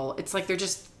collecting people, it's like they're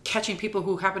just catching people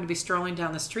who happen to be strolling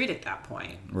down the street at that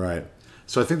point. Right.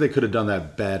 So I think they could have done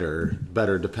that better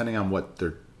depending on what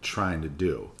they're trying to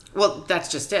do. Well, that's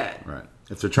just it. Right.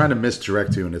 If they're trying to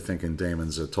misdirect you into thinking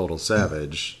Daemon's a total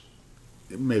savage,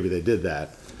 maybe they did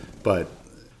that. But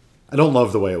I don't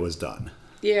love the way it was done.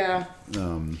 Yeah.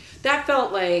 That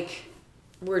felt like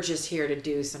we're just here to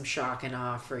do some shock and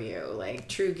awe for you. Like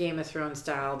true Game of Thrones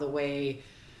style, the way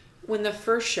when the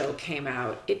first show came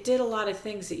out, it did a lot of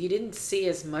things that you didn't see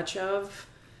as much of.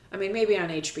 I mean, maybe on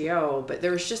HBO, but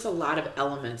there was just a lot of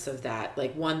elements of that.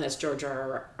 Like one, that's George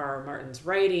R. Martin's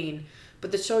writing,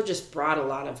 but the show just brought a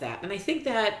lot of that. And I think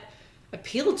that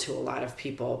appealed to a lot of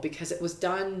people because it was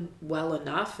done well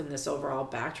enough in this overall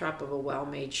backdrop of a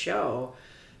well-made show.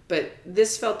 But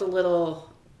this felt a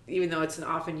little, even though it's an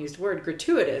often used word,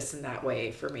 gratuitous in that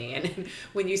way for me. And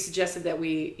when you suggested that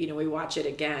we watch it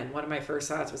again, one of my first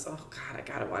thoughts was, oh God, I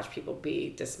gotta watch people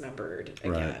be dismembered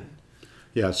again. Right.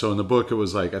 Yeah, so in the book it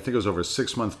was like, I think it was over a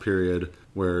 6-month period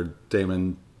where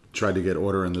Daemon tried to get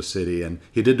order in the city, and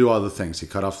he did do all the things. He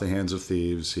cut off the hands of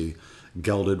thieves, he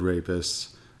gelded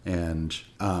rapists, and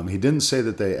he didn't say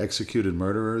that they executed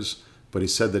murderers, but he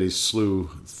said that he slew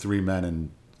 3 men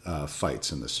in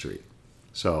fights in the street.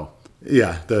 So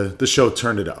yeah, the show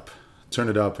turned it up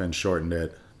and shortened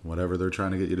it, whatever they're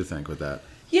trying to get you to think with that.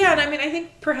 Yeah, and I mean, I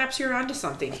think perhaps you're onto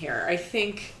something here. I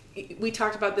think we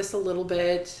talked about this a little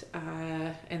bit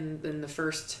in the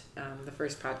first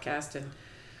podcast, and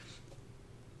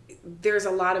there's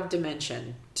a lot of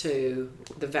dimension to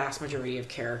the vast majority of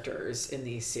characters in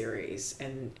these series,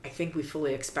 and I think we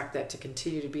fully expect that to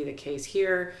continue to be the case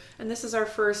here. And this is our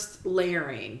first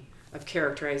layering of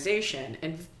characterization,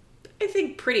 and I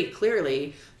think pretty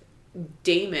clearly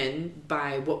Daemon,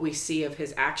 by what we see of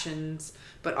his actions,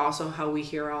 but also how we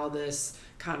hear all this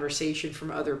conversation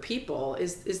from other people,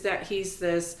 is that he's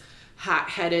this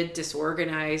hot-headed,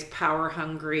 disorganized,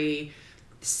 power-hungry,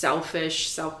 selfish,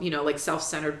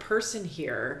 self-centered person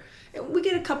here. And we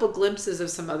get a couple glimpses of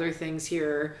some other things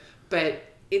here, but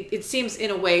it seems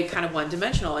in a way kind of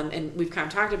one-dimensional. And we've kind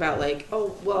of talked about like,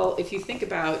 oh, well, if you think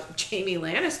about Jaime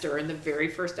Lannister in the very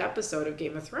first episode of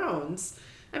Game of Thrones,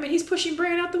 I mean, he's pushing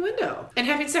Bran out the window and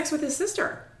having sex with his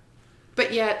sister.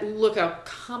 But yet, look how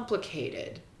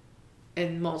complicated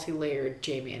and multi-layered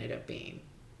Jaime ended up being.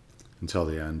 Until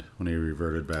the end, when he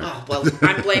reverted back. Oh, well,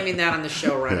 I'm blaming that on the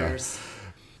showrunners. Yeah.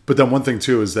 But then one thing,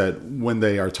 too, is that when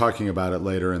they are talking about it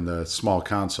later in the small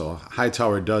council,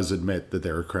 Hightower does admit that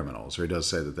they were criminals, or he does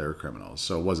say that they were criminals.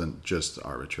 So it wasn't just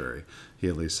arbitrary. He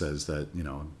at least says that,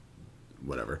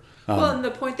 whatever. Well, and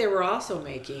the point they were also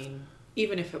making,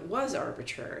 even if it was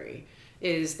arbitrary,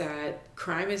 is that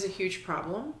crime is a huge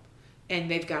problem, and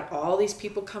they've got all these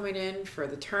people coming in for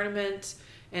the tournament,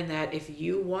 and that if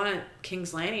you want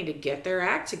King's Landing to get their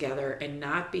act together and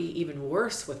not be even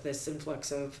worse with this influx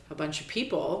of a bunch of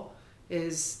people,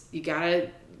 is you gotta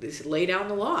lay down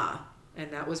the law.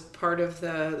 And that was part of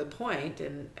the point,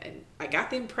 and I got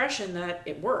the impression that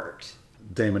it worked.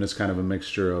 Daemon is kind of a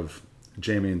mixture of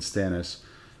Jaime and Stannis.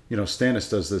 Stannis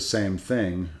does the same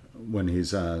thing when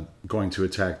he's going to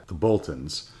attack the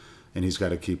Boltons, and he's got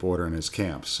to keep order in his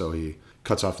camp. So he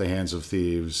cuts off the hands of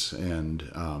thieves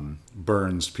and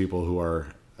burns people who are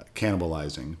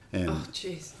cannibalizing. And, oh,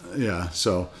 jeez. Yeah,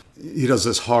 so he does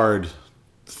this hard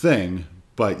thing,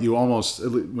 but you almost,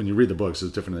 when you read the books,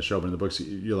 it's different in the show, but in the books,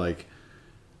 you're like,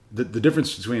 the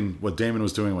difference between what Daemon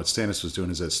was doing and what Stannis was doing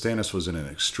is that Stannis was in an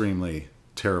extremely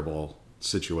terrible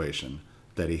situation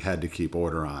that he had to keep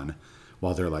order on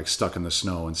while they're like stuck in the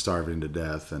snow and starving to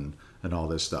death and all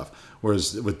this stuff.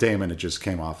 Whereas with Daemon, it just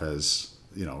came off as,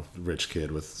 rich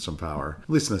kid with some power, at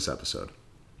least in this episode.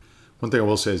 One thing I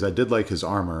will say is I did like his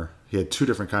armor. He had 2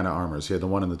 different kind of armors. He had the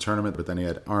one in the tournament, but then he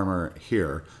had armor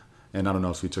here. and I don't know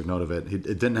if you took note of it. It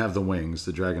didn't have the wings,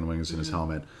 the dragon wings in his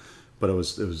helmet, but it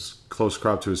was close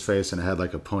cropped to his face, and it had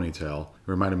like a ponytail. It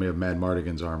reminded me of Mad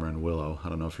Mardigan's armor in Willow. I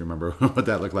don't know if you remember what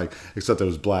that looked like, except that it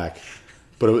was black.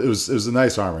 But it was a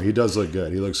nice armor. He does look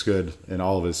good. He looks good in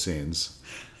all of his scenes.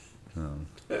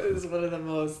 That was one of the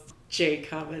most Jay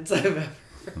comments I've ever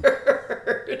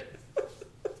heard.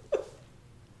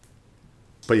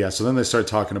 But yeah, so then they start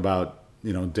talking about,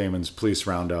 Daemon's police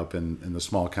roundup and the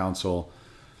small council,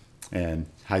 and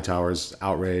Hightower's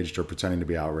outraged or pretending to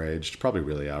be outraged, probably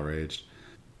really outraged.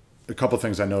 A couple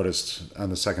things I noticed on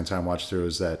the second time watch through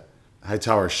is that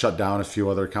Hightower shut down a few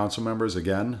other council members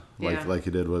again, like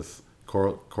he did with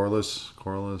Corlys.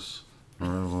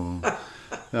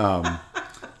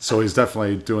 So he's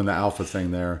definitely doing the alpha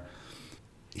thing there.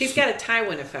 He's got a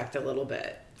Tywin effect a little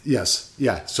bit. Yes,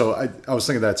 yeah. So I was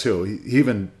thinking that too. He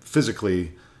even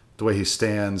physically, the way he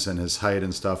stands and his height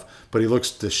and stuff, but he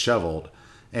looks disheveled.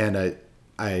 And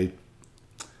I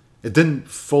didn't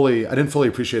fully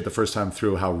appreciate the first time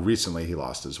through how recently he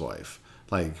lost his wife.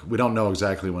 Like, we don't know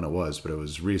exactly when it was, but it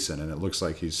was recent, and it looks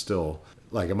like he's still,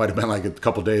 like, it might have been like a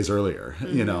couple days earlier,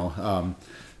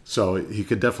 So he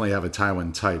could definitely have a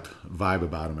Tywin type vibe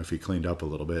about him if he cleaned up a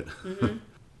little bit. Mm-hmm.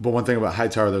 But one thing about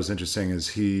Hightower that was interesting is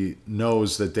he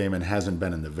knows that Daemon hasn't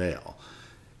been in the Vale.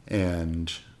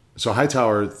 And so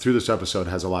Hightower, through this episode,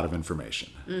 has a lot of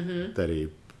information that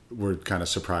we're kind of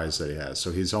surprised that he has.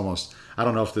 So he's almost, I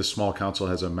don't know if this small council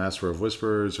has a Master of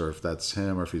Whisperers or if that's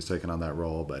him or if he's taken on that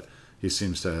role, but he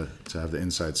seems to have the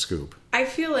inside scoop. I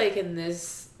feel like in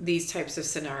these types of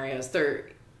scenarios,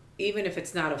 even if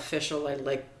it's not official,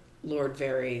 like Lord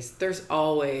Varys, there's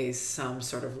always some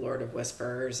sort of Lord of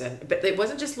Whisperers, but it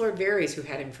wasn't just Lord Varys who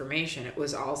had information. It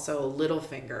was also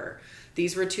Littlefinger.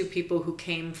 These were two people who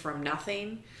came from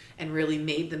nothing and really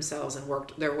made themselves and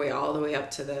worked their way all the way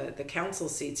up to the council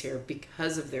seats here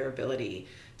because of their ability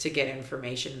to get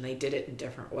information, and they did it in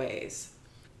different ways.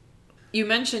 You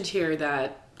mentioned here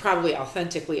that probably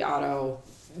authentically Otto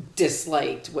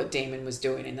disliked what Daemon was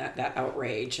doing in that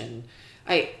outrage, and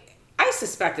I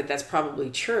suspect that that's probably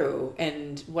true.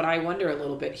 And what I wonder a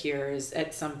little bit here is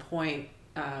at some point,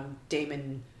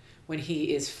 Daemon, when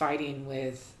he is fighting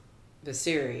with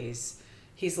Viserys,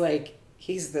 he's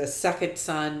the second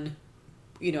son,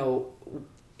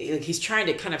 he's trying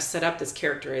to kind of set up this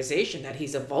characterization that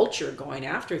he's a vulture going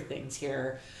after things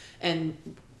here.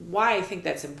 And why I think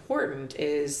that's important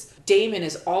is Daemon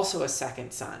is also a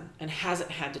second son and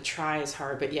hasn't had to try as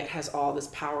hard, but yet has all this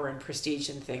power and prestige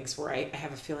and things, where I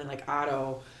have a feeling like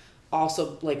Otto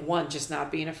also, like, one, just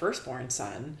not being a firstborn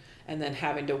son and then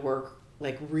having to work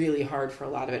like really hard for a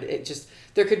lot of it. It just,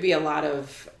 there could be a lot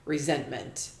of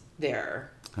resentment there.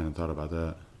 I hadn't thought about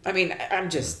that. I mean, I'm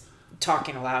just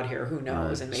talking aloud here. Who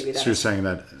knows? Right. And maybe that's... So you're saying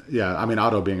that, yeah, I mean,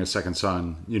 Otto being a second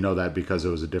son, that because it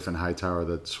was a different Hightower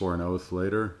that swore an oath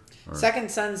later? Or?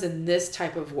 Second sons in this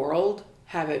type of world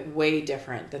have it way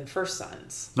different than first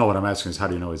sons. No, what I'm asking is, how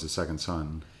do you know he's a second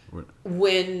son?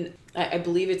 When, I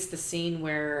believe it's the scene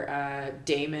where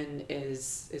Daemon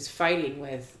is fighting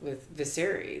with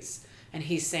Viserys, and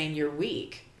he's saying, "You're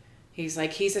weak." He's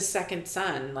like, he's a second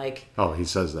son. Like, oh, he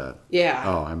says that. Yeah.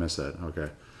 Oh, I missed that.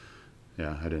 Okay.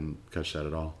 Yeah, I didn't catch that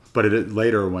at all. But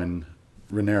later when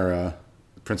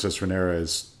Princess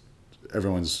Rhaenyra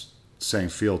everyone's saying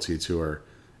fealty to her,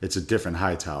 it's a different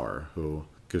Hightower who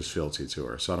gives fealty to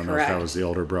her. So I don't know if that was the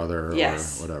older brother or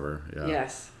whatever. Yeah.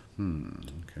 Yes.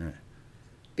 Okay.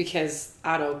 Because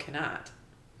Otto cannot.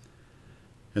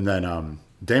 And then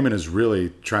Daemon is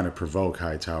really trying to provoke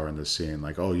Hightower in this scene.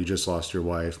 Like, oh, you just lost your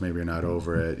wife. Maybe you're not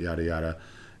over it, yada, yada.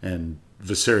 And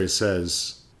Viserys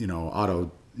says,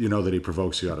 Otto, that he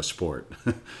provokes you out of sport.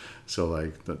 So,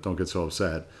 like, don't get so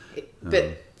upset.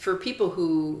 But for people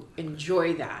who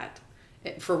enjoy that,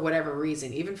 for whatever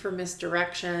reason, even for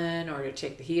misdirection or to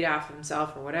take the heat off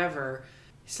himself or whatever,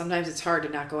 sometimes it's hard to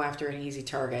not go after an easy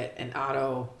target, and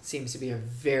Otto seems to be a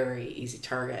very easy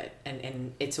target,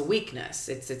 and it's a weakness.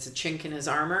 It's a chink in his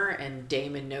armor, and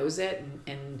Daemon knows it,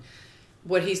 and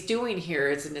what he's doing here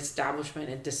is an establishment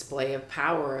and display of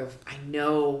power of, I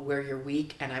know where you're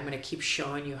weak, and I'm going to keep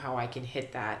showing you how I can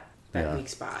hit that weak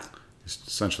spot. He's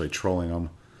essentially trolling him.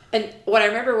 And what I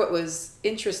remember, what was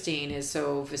interesting is,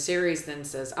 so Viserys then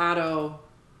says, Otto,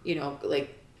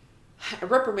 like, a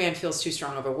reprimand feels too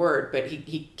strong of a word, but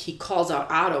he calls out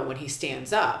Otto when he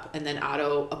stands up, and then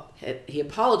Otto, he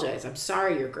apologized. I'm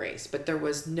sorry, Your Grace, but there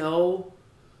was no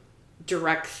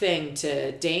direct thing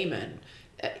to Daemon.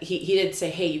 he did say,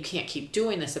 hey, you can't keep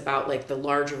doing this, about like the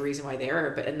larger reason why they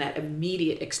are. But in that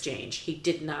immediate exchange, he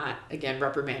did not, again,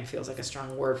 reprimand feels like a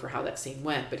strong word for how that scene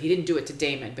went, but he didn't do it to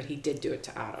Daemon, but he did do it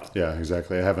to Otto. Yeah,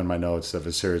 exactly. I have in my notes that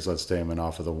Viserys lets Daemon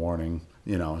off with a warning,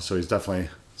 so he's definitely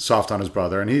soft on his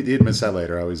brother, and he admits that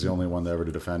later. I was the only one ever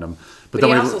to defend him. But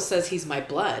he also says he's my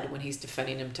blood when he's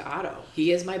defending him to Otto.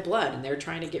 He is my blood, and they're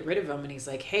trying to get rid of him, and he's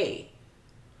like, hey.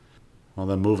 Well,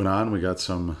 then moving on, we got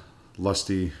some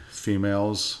lusty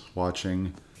females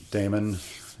watching Daemon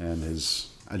and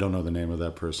his, I don't know the name of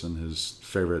that person, his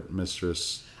favorite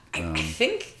mistress. I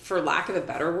think, for lack of a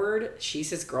better word,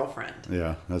 she's his girlfriend.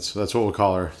 Yeah, that's what we'll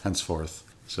call her henceforth.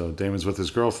 So Damon's with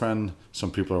his girlfriend. Some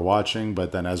people are watching,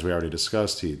 but then, as we already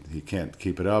discussed, he can't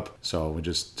keep it up. So we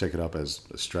just take it up as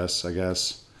stress, I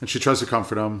guess. And she tries to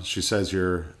comfort him. She says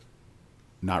you're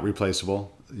not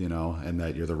replaceable, and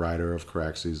that you're the rider of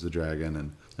Caraxes the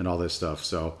dragon and all this stuff.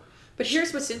 So. But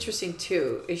here's what's interesting,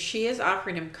 too, is she is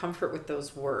offering him comfort with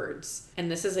those words.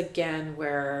 And this is, again,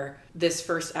 where this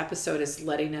first episode is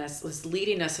leading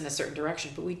us in a certain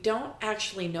direction. But we don't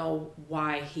actually know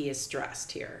why he is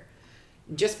stressed here.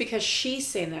 Just because she's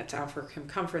saying that to offer him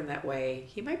comfort in that way,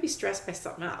 he might be stressed by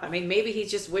something else. I mean, maybe he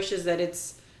just wishes that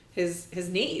it's his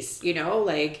niece,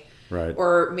 Right.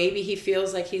 Or maybe he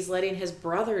feels like he's letting his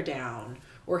brother down,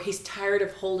 or he's tired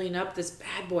of holding up this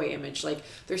bad boy image. Like,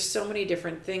 there's so many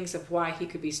different things of why he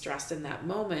could be stressed in that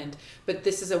moment. But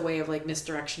this is a way of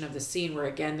misdirection of the scene where,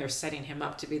 again, they're setting him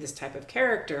up to be this type of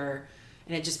character,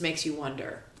 and it just makes you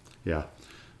wonder. Yeah,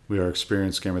 we are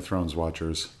experienced Game of Thrones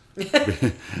watchers.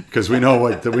 Because we know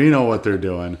what they're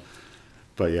doing,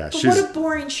 but yeah, what a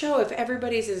boring show if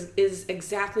everybody's is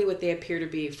exactly what they appear to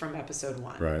be from episode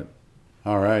 1. Right.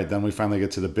 All right, then we finally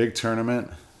get to the big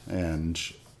tournament, and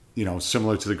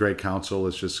similar to the Great Council,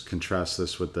 let's just contrast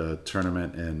this with the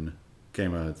tournament in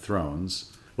Game of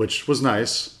Thrones, which was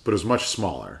nice, but it was much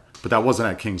smaller. But that wasn't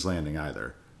at King's Landing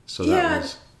either. So that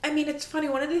was. I mean, it's funny.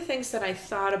 One of the things that I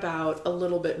thought about a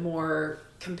little bit more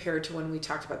compared to when we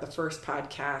talked about the first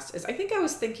podcast is I think I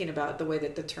was thinking about the way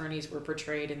that the tourneys were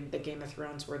portrayed in the Game of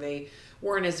Thrones, where they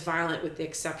weren't as violent, with the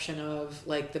exception of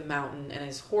the Mountain and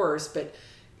his horse. But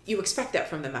you expect that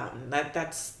from the Mountain.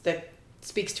 That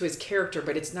speaks to his character,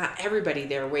 but it's not everybody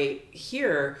there. Wait,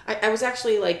 here I was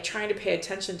actually trying to pay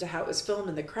attention to how it was filmed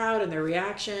and the crowd and their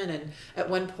reaction. And at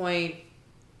one point,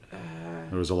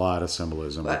 there was a lot of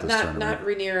symbolism at this tournament. Not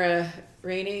Rhaenyra,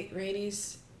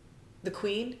 Rhaenys, the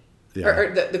queen, yeah.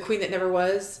 or the queen that never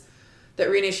was. That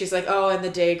Rhaenys, she's like, oh, and the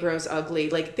day grows ugly.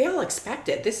 They all expect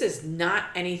it. This is not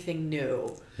anything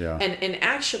new. Yeah. And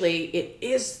actually, it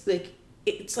is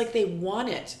it's like they want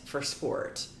it for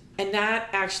sport. And that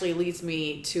actually leads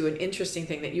me to an interesting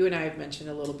thing that you and I have mentioned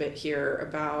a little bit here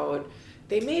about.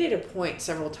 They made it a point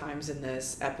several times in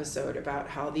this episode about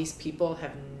how these people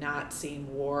have not seen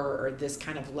war or this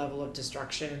kind of level of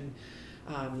destruction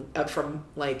from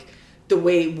the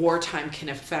way wartime can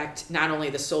affect not only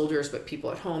the soldiers but people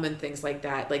at home and things like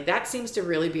that. That seems to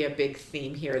really be a big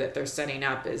theme here that they're setting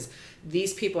up, is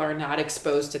these people are not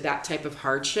exposed to that type of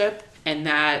hardship, and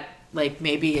that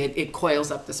maybe it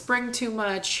coils up the spring too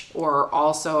much, or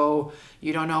also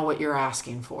you don't know what you're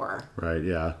asking for. Right,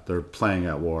 yeah. They're playing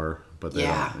at war. But they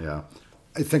yeah. don't, yeah.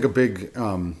 I think a big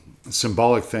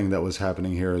symbolic thing that was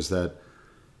happening here is that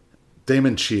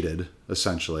Daemon cheated,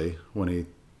 essentially, when he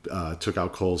took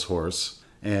out Cole's horse.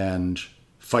 And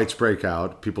fights break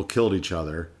out. People killed each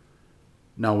other.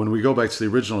 Now, when we go back to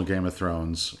the original Game of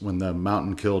Thrones, when the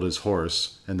Mountain killed his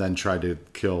horse and then tried to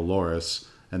kill Loras,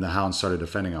 and the Hound started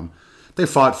defending him, they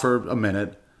fought for a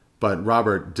minute, but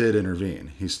Robert did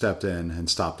intervene. He stepped in and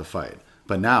stopped the fight.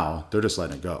 But now, they're just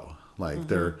letting it go.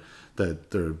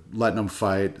 They're letting them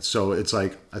fight. So it's I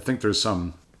think there's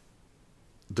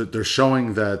they're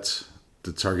showing that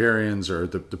the Targaryens, or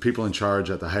the people in charge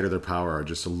at the height of their power, are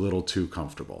just a little too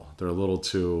comfortable. They're a little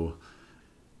too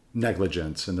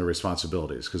negligent in their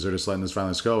responsibilities, because they're just letting this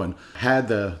violence go. And had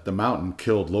the Mountain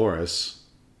killed Loras,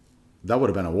 that would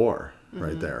have been a war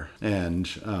right there. And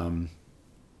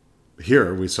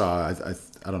here we saw,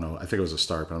 I don't know, I think it was a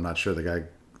Stark, but I'm not sure.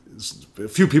 A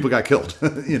few people got killed,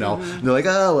 and they're like,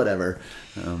 oh, whatever.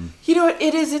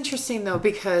 It is interesting, though,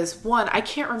 because, one, I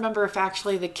can't remember if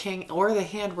actually the king or the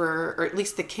hand were, or at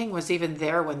least the king was even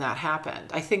there when that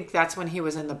happened. I think that's when he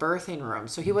was in the birthing room.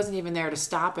 So he wasn't even there to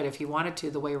stop it if he wanted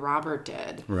to, the way Robert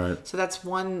did. Right. So that's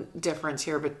one difference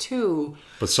here. But two...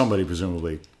 But somebody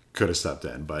presumably could have stepped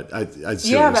in, but I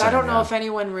don't know if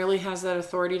anyone really has that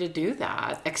authority to do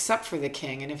that, except for the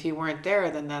king. And if he weren't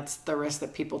there, then that's the risk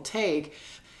that people take.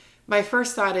 My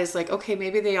first thought is like, okay,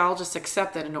 maybe they all just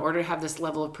accept that in order to have this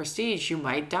level of prestige, you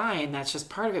might die, and that's just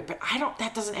part of it. But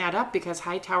that doesn't add up, because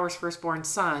Hightower's firstborn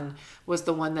son was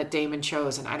the one that Daemon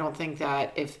chose. And I don't think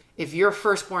that if your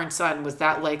firstborn son was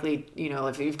that likely,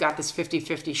 if you've got this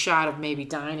 50-50 shot of maybe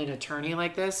dying in a tourney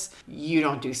like this, you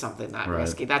don't do something that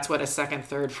risky. That's what a second,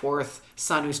 third, fourth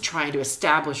son who's trying to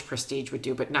establish prestige would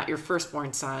do, but not your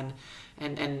firstborn son.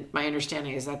 And my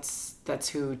understanding is that's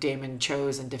who Daemon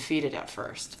chose and defeated at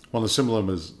first. Well, the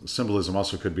symbolism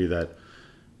also could be that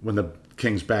when the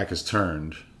king's back is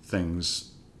turned,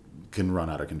 things can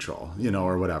run out of control,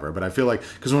 or whatever. But I feel like,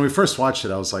 because when we first watched it,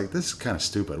 I was like, this is kind of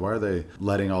stupid. Why are they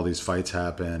letting all these fights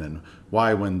happen? And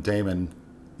why, when Daemon,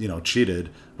 cheated,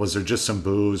 was there just some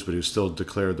booze, but he was still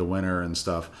declared the winner and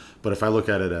stuff? But if I look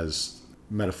at it as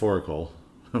metaphorical,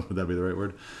 would that be the right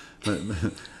word?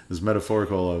 As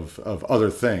metaphorical of other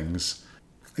things,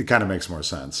 it kind of makes more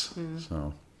sense.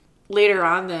 So later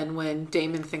on, then, when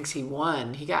Daemon thinks he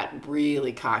won, he got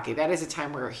really cocky. That is a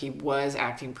time where he was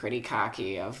acting pretty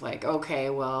cocky, of like, okay,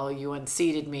 well, you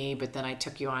unseated me, but then I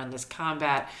took you on this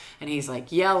combat, and he's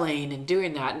like yelling and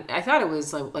doing that. And I thought it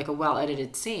was like a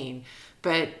well-edited scene,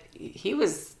 but he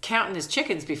was counting his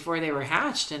chickens before they were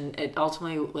hatched, and it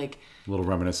ultimately, like, a little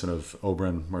reminiscent of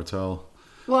Oberyn Martell.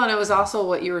 Well, and it was also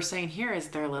what you were saying here, is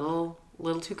they're a little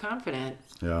too confident.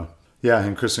 Yeah,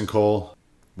 and Kristen Cole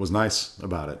was nice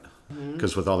about it,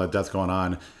 because with all that death going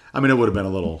on, I mean, it would have been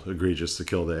a little egregious to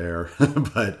kill the heir,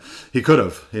 but he could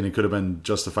have, and he could have been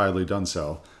justifiably done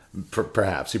so.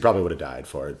 Perhaps he probably would have died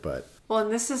for it, but. Well,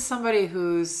 and this is somebody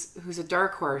who's a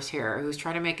dark horse here, who's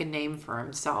trying to make a name for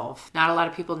himself. Not a lot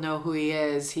of people know who he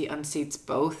is. He unseats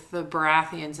both the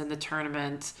Baratheons in the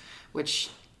tournament,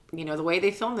 which, the way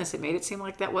they filmed this, it made it seem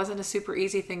like that wasn't a super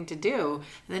easy thing to do.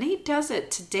 And then he does it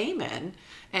to Daemon.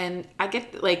 And I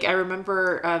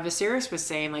remember Viserys was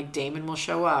saying, like, Daemon will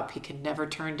show up. He can never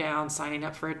turn down signing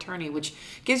up for a tourney, which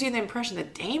gives you the impression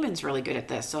that Daemon's really good at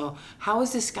this. So how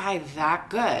is this guy that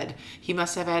good? He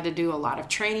must have had to do a lot of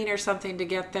training or something to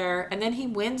get there. And then he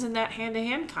wins in that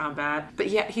hand-to-hand combat, but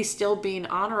yet he's still being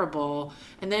honorable.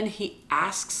 And then he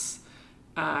asks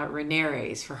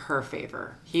Rhaenyra for her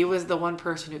favor. He was the one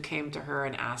person who came to her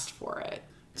and asked for it.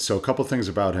 So a couple things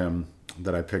about him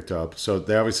that I picked up. So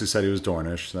they obviously said he was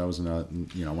Dornish. That was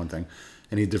one thing.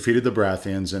 And he defeated the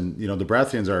Baratheons. And, the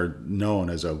Baratheons are known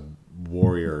as a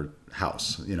warrior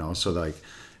house, So, like,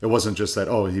 it wasn't just that,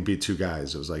 he beat two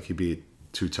guys. It was like he beat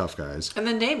two tough guys. And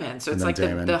then Daemon. So it's like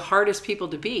the hardest people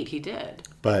to beat, he did.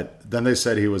 But then they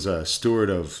said he was a steward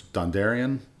of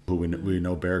Dondarrion, who we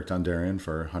know Beric Dondarrion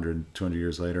for 100, 200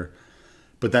 years later.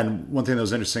 But then one thing that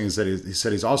was interesting is that he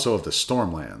said he's also of the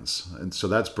Stormlands. And so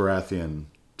that's Baratheon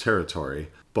territory.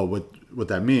 But what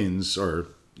that means, or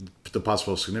the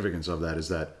possible significance of that, is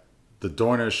that the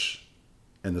Dornish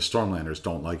and the Stormlanders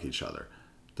don't like each other.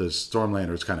 The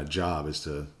Stormlanders' kind of job is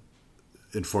to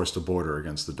enforce the border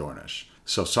against the Dornish.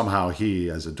 So somehow he,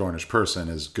 as a Dornish person,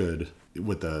 is good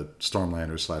with the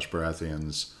Stormlanders /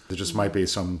 Baratheons. There just might be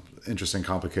some interesting,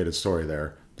 complicated story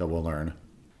there that we'll learn.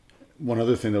 One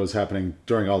other thing that was happening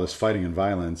during all this fighting and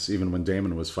violence, even when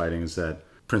Daemon was fighting, is that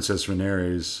Princess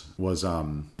Rhaenyra was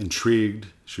intrigued.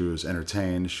 She was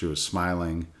entertained. She was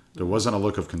smiling. There wasn't a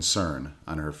look of concern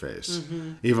on her face,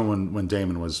 even when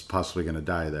Daemon was possibly going to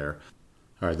die there.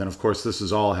 All right, then of course this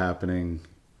is all happening,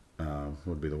 what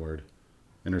would be the word?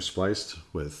 Interspliced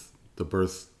with the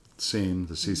birth scene,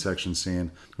 the C-section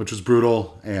scene, which was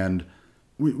brutal. And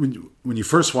when you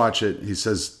first watch it, he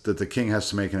says that the king has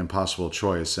to make an impossible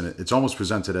choice, and it's almost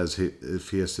presented as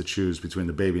if he has to choose between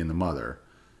the baby and the mother,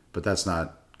 but that's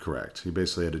not correct. He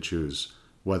basically had to choose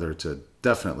whether to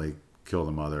definitely kill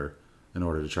the mother in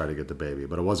order to try to get the baby,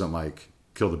 but it wasn't like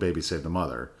kill the baby, save the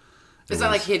mother. It's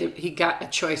not like he got a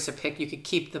choice to pick. You could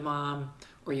keep the mom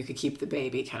or you could keep the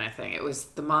baby, kind of thing. It was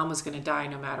the mom was going to die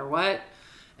no matter what,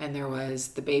 and there was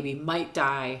the baby might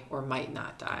die or might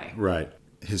not die. Right.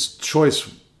 His choice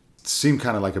seemed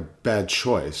kind of like a bad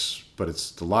choice, but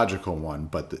it's the logical one.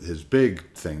 But his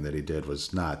big thing that he did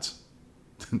was not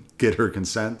get her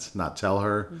consent, not tell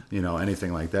her,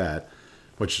 anything like that,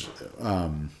 which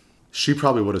she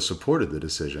probably would have supported the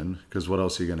decision, because what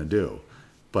else are you going to do?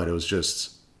 But it was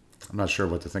just, I'm not sure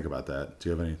what to think about that. Do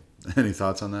you have any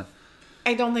thoughts on that?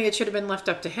 I don't think it should have been left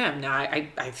up to him. Now,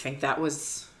 I think that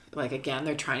was, like, again,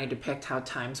 they're trying to depict how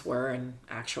times were in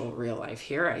actual real life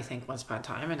here, I think, once upon a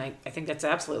time. And I think that's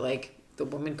absolutely, like, the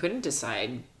woman couldn't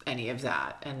decide any of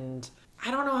that. And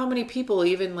I don't know how many people,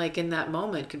 even, like, in that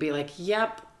moment could be like,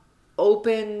 yep,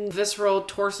 open visceral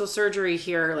torso surgery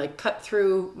here, like, cut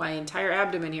through my entire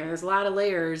abdomen here. There's a lot of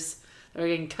layers that are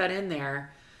getting cut in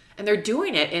there. And they're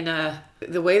doing it in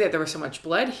the way that there was so much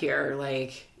blood here,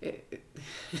 like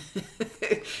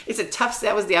it's a tough.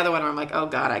 That was the other one where I'm like, oh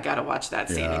God, I gotta watch that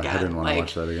scene again. I didn't want to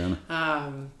watch that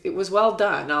again. It was well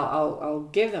done. I'll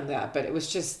give them that, but it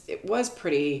was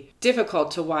pretty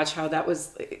difficult to watch how that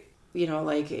was.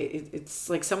 Like it's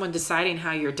like someone deciding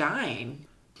how you're dying.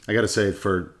 I gotta say,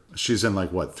 she's in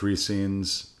like what 3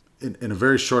 scenes. In a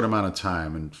very short amount of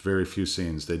time and very few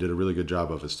scenes, they did a really good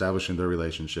job of establishing their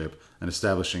relationship and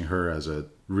establishing her as a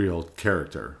real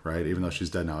character, right? Even though she's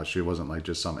dead now, she wasn't like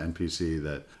just some NPC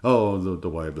that, the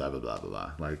boy, blah, blah, blah, blah,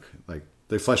 blah. Like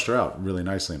they fleshed her out really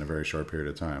nicely in a very short period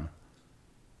of time.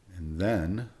 And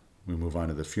then we move on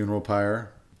to the funeral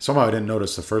pyre. Somehow I didn't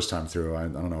notice the first time through. I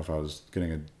don't know if I was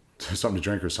getting something to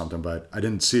drink or something, but I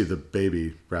didn't see the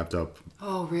baby wrapped up.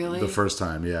 Oh, really? The first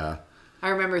time, yeah. I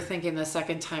remember thinking the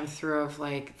second time through of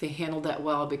like, they handled that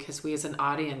well because we as an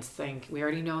audience think we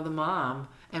already know the mom.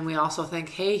 And we also think,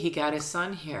 hey, he got his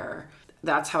son here.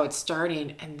 That's how it's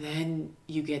starting. And then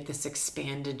you get this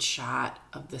expanded shot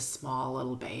of the small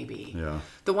little baby. Yeah.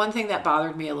 The one thing that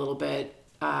bothered me a little bit,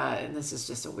 and this is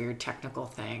just a weird technical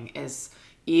thing, is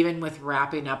even with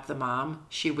wrapping up the mom,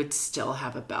 she would still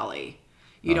have a belly.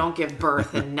 You don't give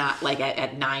birth and not like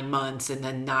at 9 months and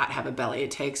then not have a belly.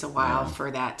 It takes a while for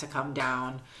that to come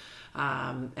down.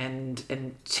 And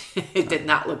it did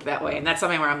not look that way. And that's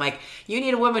something where I'm like, you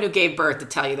need a woman who gave birth to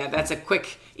tell you that. That's a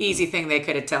quick, easy thing they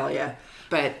could have tell you.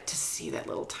 But to see that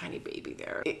little tiny baby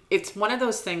there, it's one of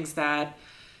those things that,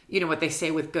 what they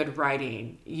say with good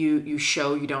writing, you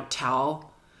show, you don't tell.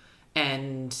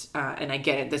 And I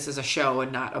get it, this is a show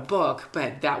and not a book,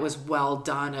 but that was well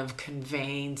done of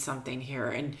conveying something here.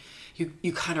 And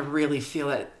you kind of really feel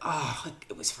it, like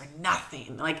it was for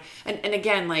nothing. Like, and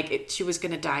again, like she was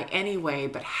going to die anyway,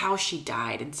 but how she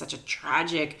died in such a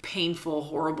tragic, painful,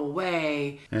 horrible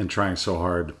way. And trying so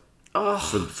hard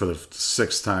for the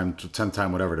 6th time, 10th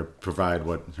time, whatever, to provide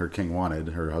what her king wanted,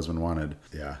 her husband wanted.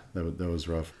 Yeah, that was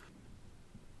rough.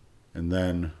 And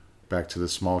then back to the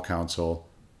small council.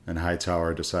 And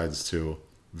Hightower decides to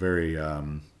very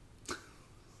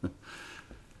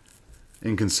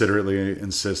inconsiderately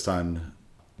insist on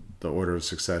the order of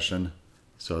succession.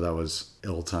 So that was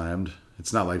ill-timed.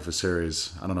 It's not like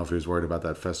Viserys. I don't know if he was worried about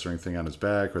that festering thing on his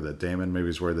back or that Daemon. Maybe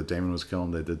he's worried that Daemon was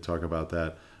killed. They did talk about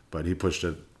that. But he pushed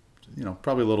it,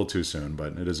 probably a little too soon.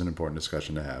 But it is an important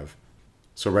discussion to have.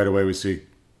 So right away we see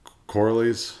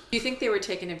Corlys. Do you think they were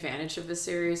taking advantage of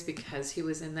Viserys because he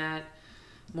was in that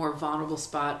more vulnerable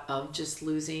spot of just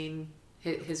losing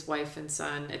his wife and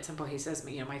son? At some point he says,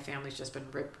 my family's just been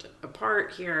ripped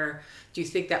apart here. Do you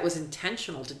think that was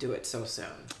intentional to do it so soon?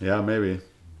 Yeah, maybe.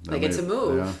 It's a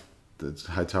move. Yeah.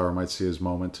 Hightower might see his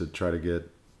moment to try to get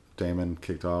Daemon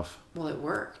kicked off. Well, it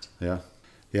worked. Yeah,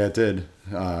 it did.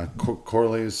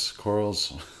 Corals.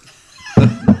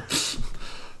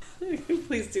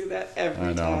 Please do that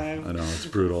every time. I know, it's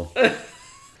brutal.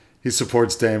 He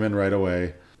supports Daemon right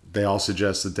away. They all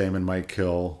suggest that Daemon might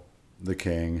kill the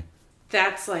king.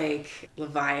 That's like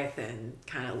Leviathan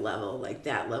kind of level, like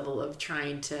that level of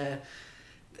trying to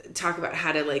talk about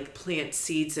how to like plant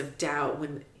seeds of doubt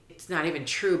when it's not even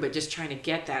true, but just trying to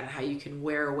get that and how you can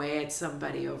wear away at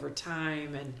somebody over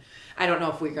time. And I don't know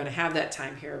if we're going to have that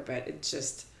time here, but it's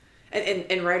just,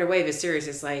 and right away Viserys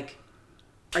is like,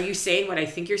 are you saying what I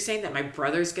think you're saying, that my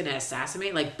brother's going to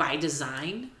assassinate, like by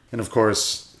design? And of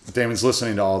course, Damon's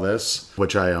listening to all this,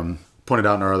 which I pointed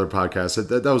out in our other podcast.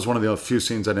 That was one of the few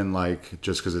scenes I didn't like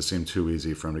just because it seemed too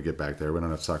easy for him to get back there. We don't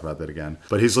have to talk about that again.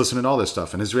 But he's listening to all this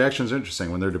stuff, and his reaction is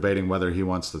interesting. When they're debating whether he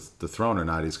wants the throne or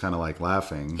not, he's kind of like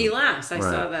laughing. He laughs. I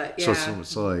saw that, yeah.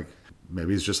 So like,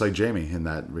 maybe he's just like Jaime in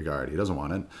that regard. He doesn't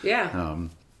want it. Yeah.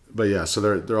 But yeah, so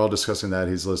they're all discussing that.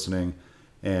 He's listening.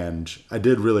 And I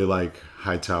did really like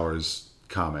Hightower's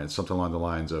comment, something along the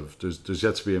lines of, there's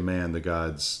yet to be a man the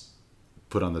gods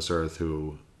put on this earth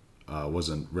who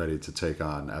wasn't ready to take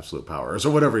on absolute power,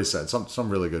 or whatever he said. Some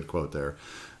really good quote there.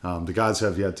 The gods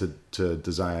have yet to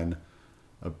design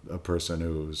a person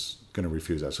who's going to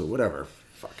refuse absolute whatever.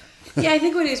 Fuck. Yeah, I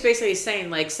think what he's basically saying,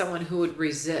 like someone who would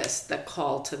resist the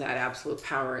call to that absolute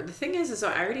power. The thing is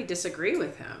I already disagree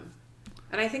with him.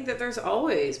 And I think that there's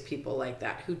always people like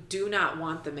that who do not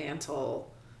want the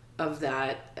mantle of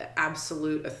that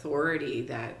absolute authority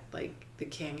that like the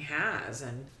king has.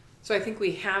 And so I think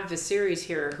we have Viserys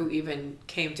here who even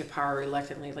came to power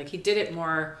reluctantly. Like he did it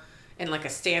more in like a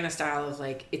Stannis style of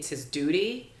like it's his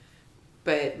duty,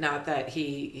 but not that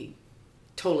he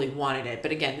totally wanted it.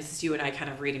 But again, this is you and I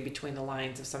kind of reading between the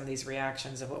lines of some of these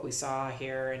reactions of what we saw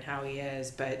here and how he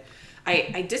is. But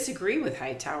I disagree with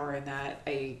Hightower in that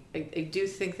I do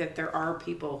think that there are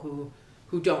people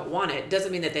who don't want it.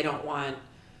 Doesn't mean that they don't want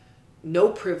no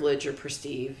privilege or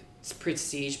prestige,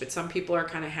 but some people are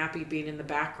kind of happy being in the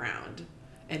background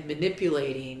and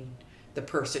manipulating the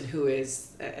person who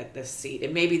is at the seat.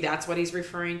 And maybe that's what he's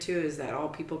referring to, is that all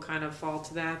people kind of fall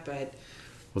to that. But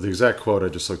well, the exact quote, I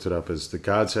just looked it up, is the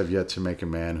gods have yet to make a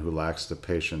man who lacks the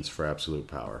patience for absolute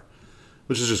power,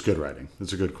 which is just good writing.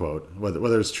 It's a good quote,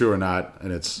 whether it's true or not.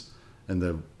 And it's in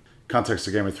the context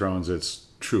of Game of Thrones, it's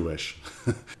true-ish.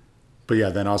 But yeah,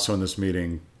 then also in this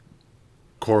meeting,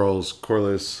 Corlys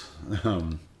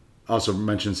also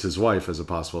mentions his wife as a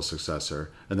possible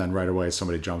successor. And then right away,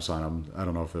 somebody jumps on him. I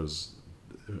don't know if it was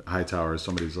Hightower,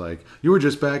 somebody's like, you were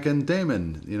just back in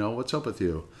Daemon, what's up with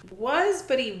you?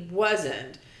 But he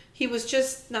wasn't. He was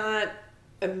just not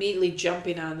immediately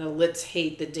jumping on the let's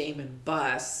hate the Daemon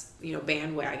bus,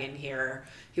 bandwagon here.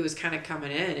 He was kind of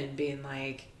coming in and being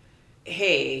like,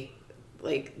 hey,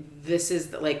 like, this is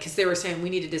because they were saying we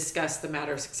need to discuss the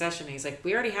matter of succession. And he's like,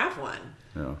 we already have one.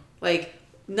 Yeah. Like,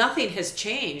 nothing has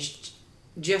changed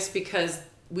just because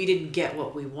we didn't get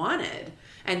what we wanted.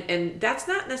 And that's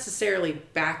not necessarily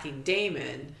backing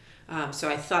Daemon. So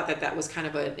I thought that was kind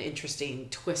of an interesting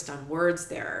twist on words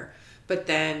there. But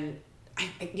then,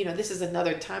 this is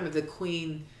another time of the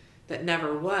queen that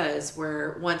never was,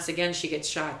 where once again she gets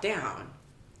shot down.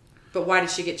 But why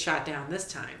did she get shot down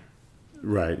this time?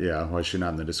 Right, yeah. Why is she not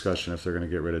in the discussion if they're going to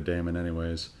get rid of Daemon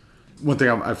anyways? One thing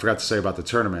I forgot to say about the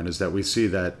tournament is that we see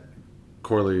that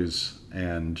Corlys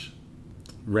and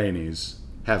Rhaenys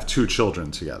have 2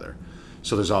 children together.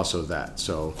 So there's also that.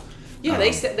 So yeah,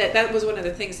 they said that was one of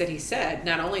the things that he said.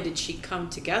 Not only did she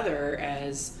come together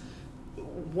as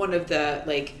one of the,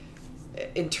 like,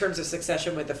 in terms of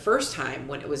succession with the first time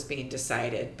when it was being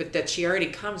decided, but that she already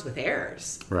comes with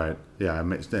heirs. Right. Yeah,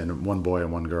 and one boy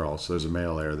and one girl. So there's a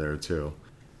male heir there too.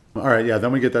 All right, yeah,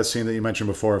 then we get that scene that you mentioned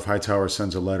before of Hightower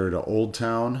sends a letter to Old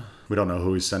Town. We don't know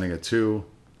who he's sending it to,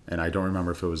 and I don't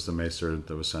remember if it was the Maester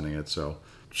that was sending it, so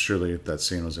surely that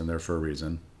scene was in there for a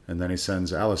reason. And then he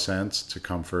sends Alicent to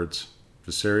comfort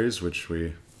Viserys, which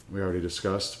we already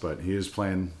discussed, but he is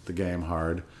playing the game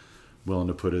hard, willing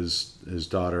to put his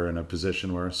daughter in a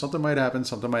position where something might happen,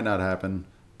 something might not happen,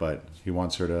 but he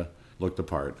wants her to look the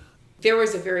part. There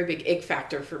was a very big ick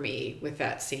factor for me with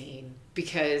that scene,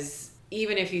 because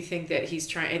even if you think that he's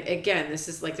trying, and again, this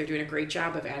is like they're doing a great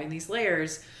job of adding these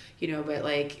layers, but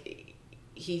like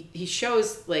he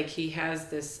shows like he has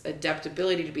this adept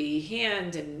ability to be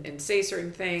hand and say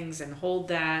certain things and hold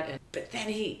that, but then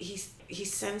he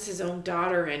sends his own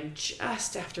daughter in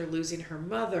just after losing her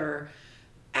mother,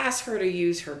 asks her to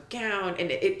use her gown, and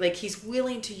it like he's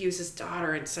willing to use his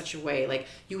daughter in such a way, like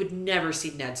you would never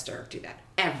see Ned Stark do that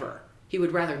ever. He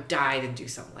would rather die than do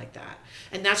something like that,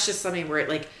 and that's just something where it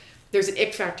like there's an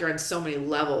ick factor on so many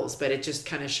levels, but it just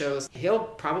kind of shows he'll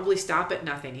probably stop at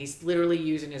nothing. He's literally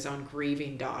using his own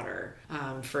grieving daughter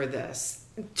for this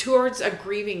towards a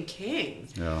grieving king.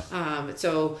 Yeah.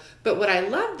 But what I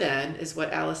love then is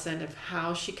what Alicent, of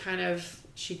how she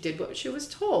did what she was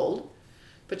told,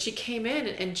 but she came in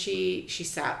and she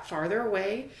sat farther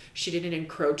away. She didn't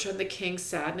encroach on the king's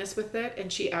sadness with it, and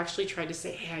she actually tried to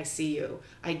say, "Hey, I see you.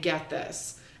 I get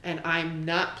this." And I'm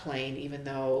not playing, even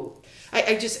though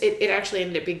it actually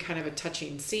ended up being kind of a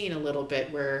touching scene a little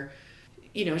bit where,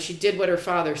 she did what her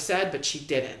father said, but she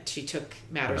didn't. She took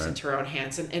matters into her own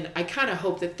hands. And I kind of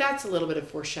hope that that's a little bit of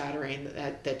foreshadowing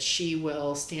that she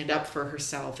will stand up for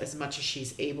herself as much as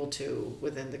she's able to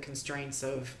within the constraints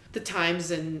of the times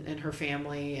and her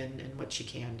family and what she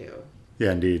can do.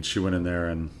 Yeah, indeed. She went in there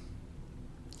and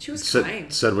she was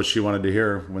kind. Said what she wanted to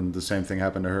hear when the same thing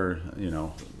happened to her,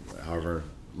 however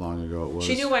long ago it was.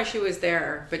 She knew why she was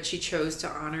there, but she chose to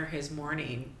honor his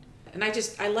mourning. And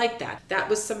I like that. That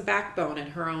was some backbone in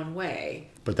her own way.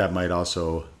 But that might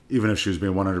also, even if she was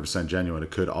being 100% genuine,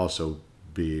 it could also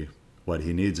be what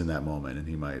he needs in that moment, and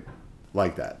he might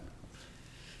like that.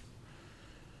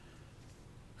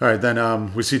 All right,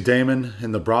 then we see Daemon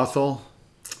in the brothel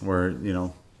where,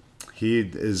 he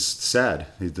is sad.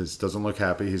 He just doesn't look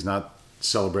happy. He's not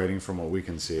celebrating from what we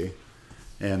can see.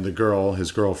 And the girl,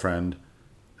 his girlfriend,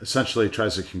 essentially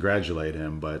tries to congratulate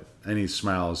him, but any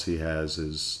smiles he has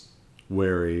is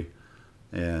wary,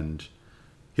 and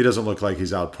he doesn't look like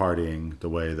he's out partying the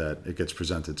way that it gets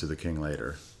presented to the king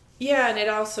later. Yeah, and it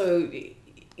also,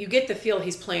 you get the feel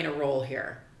he's playing a role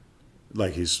here.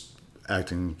 Like he's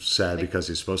acting sad because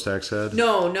he's supposed to act sad?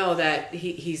 No, that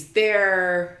he's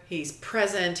there, he's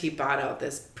present, he bought out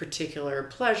this particular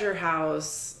pleasure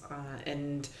house,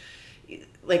 and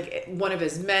like one of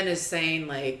his men is saying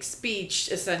like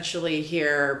speech essentially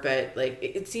here, but like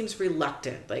it seems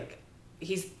reluctant. Like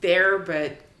he's there,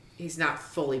 but he's not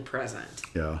fully present.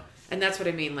 Yeah. And that's what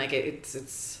I mean. Like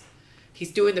it's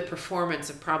he's doing the performance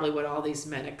of probably what all these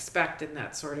men expect and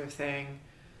that sort of thing.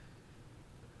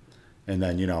 And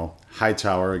then,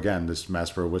 Hightower, again, this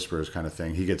Maspero Whisperers kind of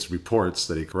thing, he gets reports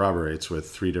that he corroborates with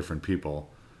 3 different people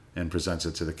and presents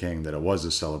it to the king that it was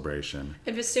a celebration.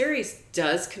 And Viserys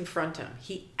does confront him.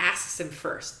 He asks him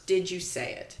first, did you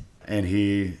say it? And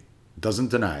he doesn't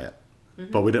deny it.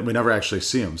 Mm-hmm. But we never actually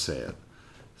see him say it.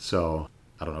 So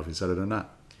I don't know if he said it or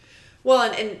not.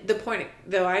 Well, and the point,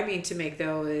 though, I mean to make,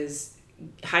 though, is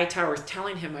Hightower's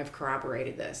telling him I've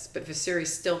corroborated this, but Viserys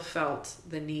still felt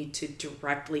the need to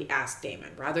directly ask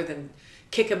Daemon rather than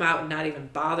kick him out and not even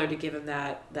bother to give him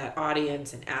that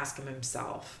audience and ask him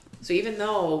himself. So even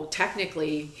though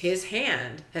technically his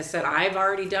hand has said, I've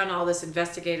already done all this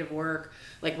investigative work,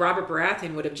 like Robert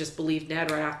Baratheon would have just believed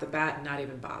Ned right off the bat and not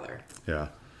even bothered. Yeah.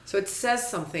 So it says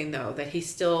something, though, that he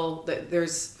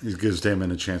gives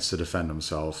Daemon a chance to defend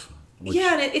himself.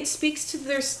 Yeah, and it speaks to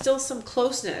there's still some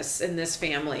closeness in this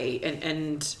family,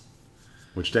 and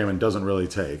which Daemon doesn't really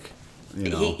take.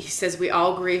 He says we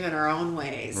all grieve in our own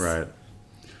ways. Right.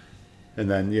 And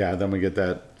then, then we get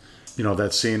that,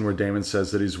 that scene where Daemon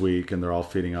says that he's weak and they're all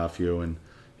feeding off you, and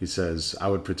he says, I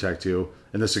would protect you.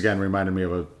 And this, again, reminded me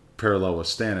of a parallel with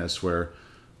Stannis, where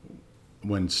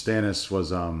when Stannis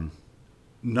was...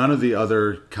 none of the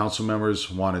other council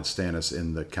members wanted Stannis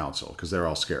in the council because they were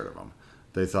all scared of him.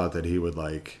 They thought that he would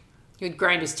he would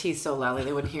grind his teeth so loudly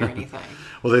they wouldn't hear anything.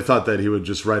 Well, they thought that he would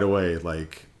just right away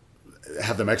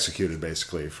have them executed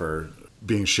basically for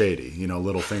being shady.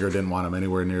 Littlefinger didn't want him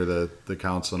anywhere near the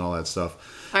council and all that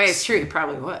stuff. I mean, it's true. He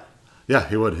probably would. Yeah,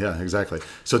 he would. Yeah, exactly.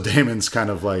 So Daemon's kind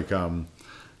of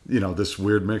this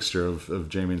weird mixture of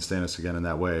Jaime and Stannis again in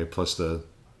that way, plus the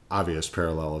obvious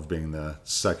parallel of being the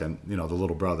second, the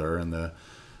little brother and the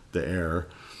heir.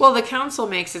 Well, the council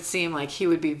makes it seem like he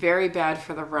would be very bad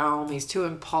for the realm. He's too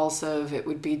impulsive. It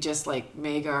would be just like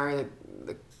Maegor,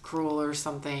 the cruel or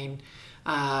something.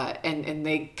 And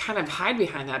they kind of hide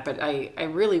behind that. But I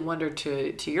really wonder,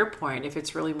 to your point, if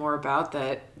it's really more about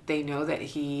that they know that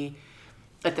he,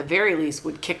 at the very least,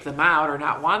 would kick them out or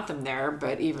not want them there,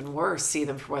 but even worse, see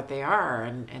them for what they are.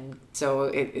 And so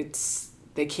it's...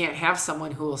 They can't have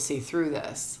someone who will see through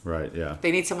this. Right, yeah.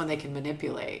 They need someone they can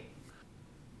manipulate.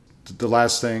 The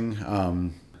last thing,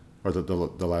 or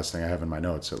the last thing I have in my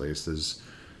notes, at least, is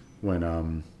when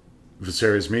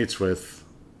Viserys meets with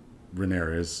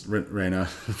Rhaena,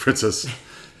 Princess,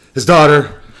 his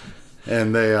daughter,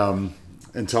 and they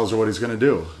and tells her what he's going to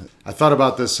do. I thought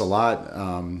about this a lot,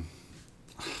 and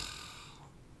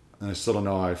I still don't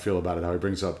know how I feel about it, how he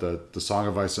brings up the Song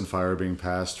of Ice and Fire being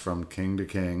passed from king to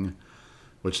king,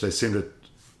 which they seem to...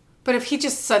 But if he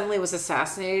just suddenly was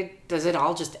assassinated, does it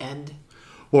all just end?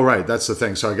 Well, right, that's the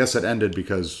thing. So I guess it ended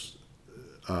because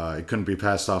it couldn't be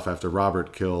passed off after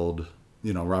Robert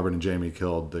and Jaime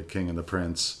killed the king and the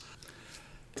prince.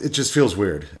 It just feels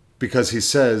weird because he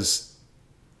says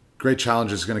great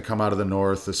challenge is going to come out of the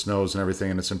north, the snows and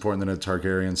everything, and it's important that a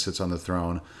Targaryen sits on the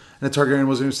throne. And a Targaryen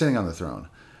wasn't even sitting on the throne.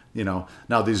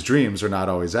 Now these dreams are not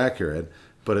always accurate,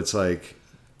 but it's like...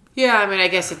 Yeah, I mean, I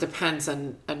guess it depends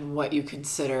on what you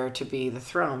consider to be the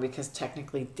throne, because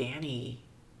technically Dany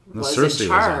was Cersei in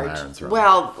charge. Was on Iron Throne.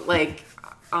 Well,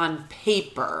 on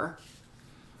paper,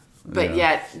 but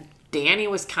yet Dany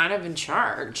was kind of in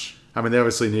charge. I mean, they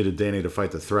obviously needed Dany to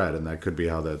fight the threat, and that could be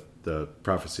how the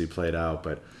prophecy played out,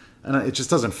 but it just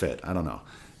doesn't fit. I don't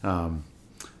know.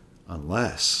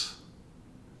 Unless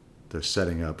they're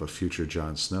setting up a future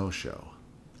Jon Snow show.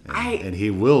 And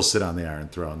he will sit on the Iron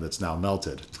Throne that's now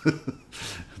melted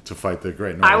to fight the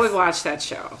Great North. I would watch that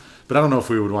show. But I don't know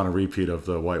if we would want a repeat of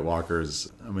the White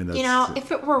Walkers. I mean, that's,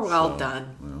 if it were well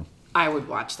done, I would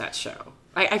watch that show.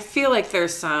 I feel like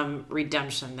there's some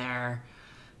redemption there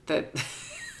that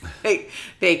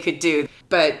they could do.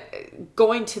 But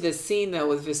going to the scene, though,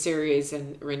 with Viserys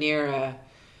and Rhaenyra,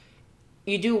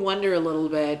 you do wonder a little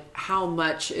bit how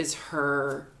much is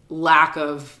her lack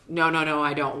of, no,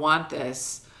 I don't want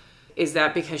this. Is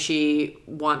that because she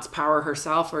wants power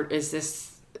herself, or is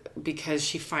this because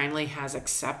she finally has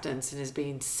acceptance and is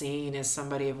being seen as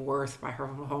somebody of worth by her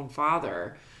own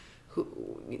father,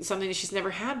 something that she's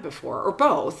never had before, or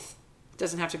both? It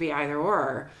doesn't have to be either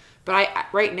or. But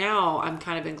right now, I'm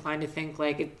kind of inclined to think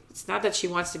it's not that she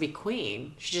wants to be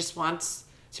queen. She just wants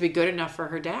to be good enough for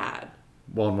her dad.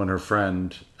 Well, and when her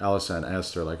friend Alicent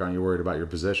asked her, aren't you worried about your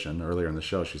position? Earlier in the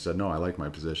show, she said, no, I like my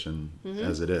position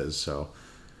as it is. So,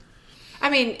 I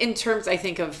mean, in terms, I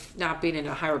think, of not being in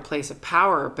a higher place of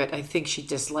power, but I think she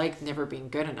disliked never being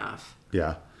good enough.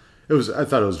 Yeah. I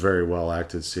thought it was very well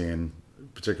acted scene,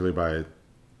 particularly by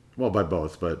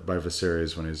both, but by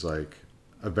Viserys when he's like,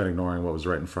 I've been ignoring what was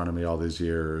right in front of me all these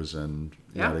years, and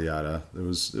yada yada. It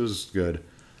was good.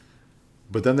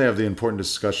 But then they have the important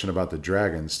discussion about the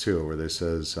dragons too, where they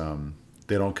says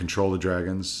they don't control the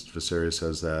dragons. Viserys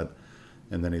says that,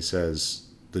 and then he says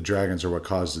the dragons are what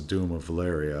caused the doom of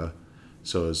Valyria.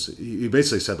 So he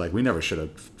basically said, like, we never should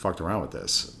have fucked around with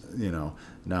this,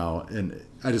 Now, and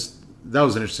that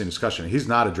was an interesting discussion. He's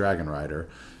not a dragon rider,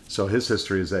 so his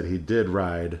history is that he did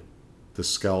ride the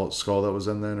skull that was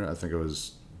in there. I think it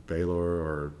was Baelor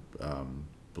or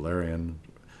Balerion,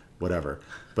 whatever.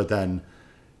 But then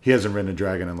he hasn't ridden a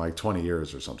dragon in like 20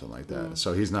 years or something like that.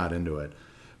 So he's not into it.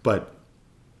 But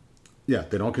yeah,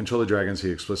 they don't control the dragons,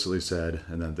 he explicitly said,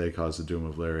 and then they caused the doom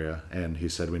of Valyria, and he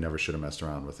said we never should have messed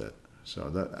around with it.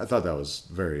 So I thought that was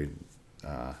very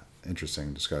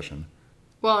interesting discussion.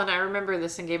 Well, and I remember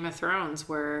this in Game of Thrones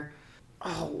where,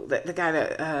 the guy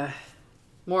that,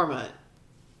 Mormont.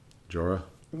 Jorah?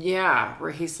 Yeah,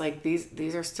 where he's like,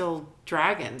 these are still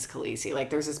dragons, Khaleesi. Like,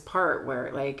 there's this part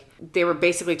where, like, they were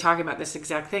basically talking about this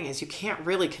exact thing, is you can't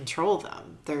really control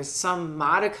them. There's some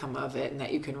modicum of it, and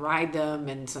that you can ride them,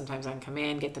 and sometimes on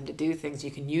command get them to do things.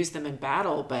 You can use them in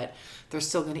battle, but they're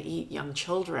still going to eat young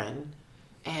children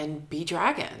and be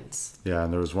dragons. Yeah,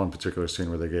 and there was one particular scene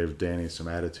where they gave Dany some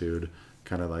attitude,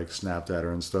 kind of like snapped at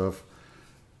her and stuff.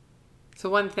 So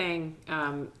one thing,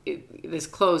 this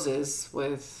closes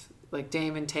with like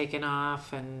Daemon taking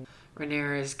off and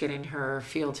Rhaenyra getting her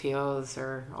fealty oaths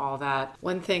or all that.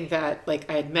 One thing that, like,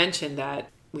 I had mentioned that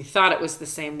we thought it was the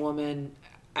same woman.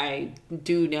 I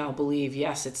do now believe,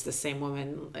 yes, it's the same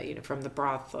woman, from the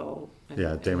brothel.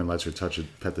 Daemon lets her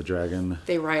pet the dragon.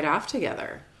 They ride off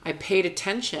together. I paid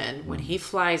attention when he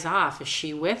flies off. Is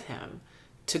she with him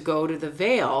to go to the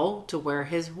Vale to where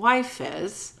his wife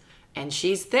is, and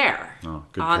she's there. Oh,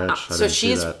 good catch. So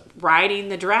she's riding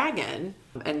the dragon,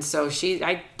 and so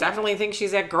I definitely think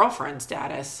she's at girlfriend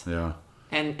status. Yeah.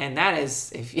 And that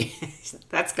is,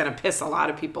 that's going to piss a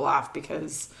lot of people off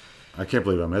because I can't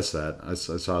believe I missed that. I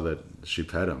saw that she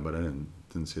pet him, but I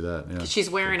didn't see that. Yeah. She's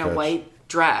wearing a white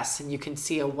dress, and you can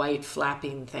see a white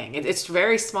flapping thing. It's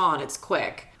very small and it's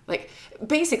quick. Like,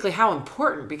 basically how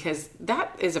important, because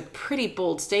that is a pretty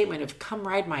bold statement of come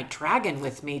ride my dragon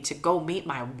with me to go meet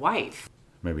my wife.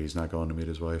 Maybe he's not going to meet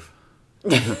his wife.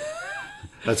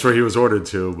 That's where he was ordered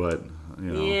to, but,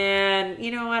 Yeah, and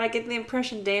you know what? I get the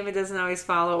impression David doesn't always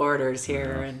follow orders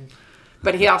here,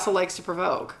 but he also likes to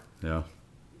provoke. Yeah.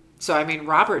 So, I mean,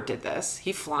 Robert did this.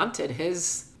 He flaunted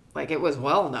his, like, it was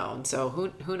well known, so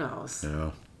who knows?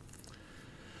 Yeah.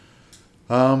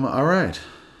 All right.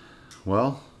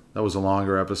 Well, that was a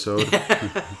longer episode.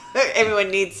 Everyone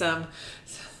needs some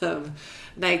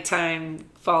nighttime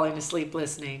falling asleep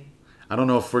listening. I don't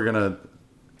know if we're gonna.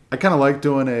 I kind of like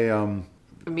doing a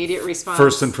immediate response,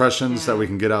 first impressions that we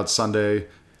can get out Sunday,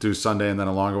 do Sunday, and then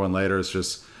a longer one later.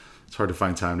 It's hard to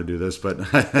find time to do this, but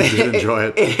I did enjoy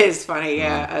it. It is funny,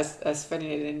 yeah. Us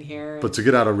fitting it in here. But to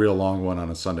get out a real long one on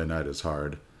a Sunday night is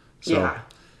hard.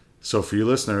 So for you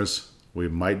listeners, we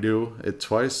might do it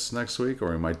twice next week,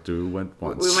 or we might do it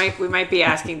once. We might be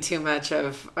asking too much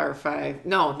of our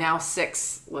now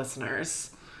 6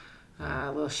 listeners.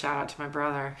 A little shout out to my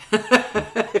brother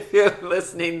if you're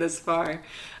listening this far.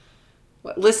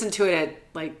 Listen to it at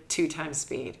like 2 times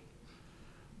speed.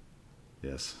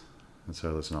 Yes, that's how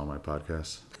I listen to all my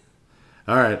podcasts.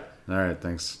 All right.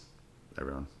 Thanks,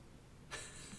 everyone.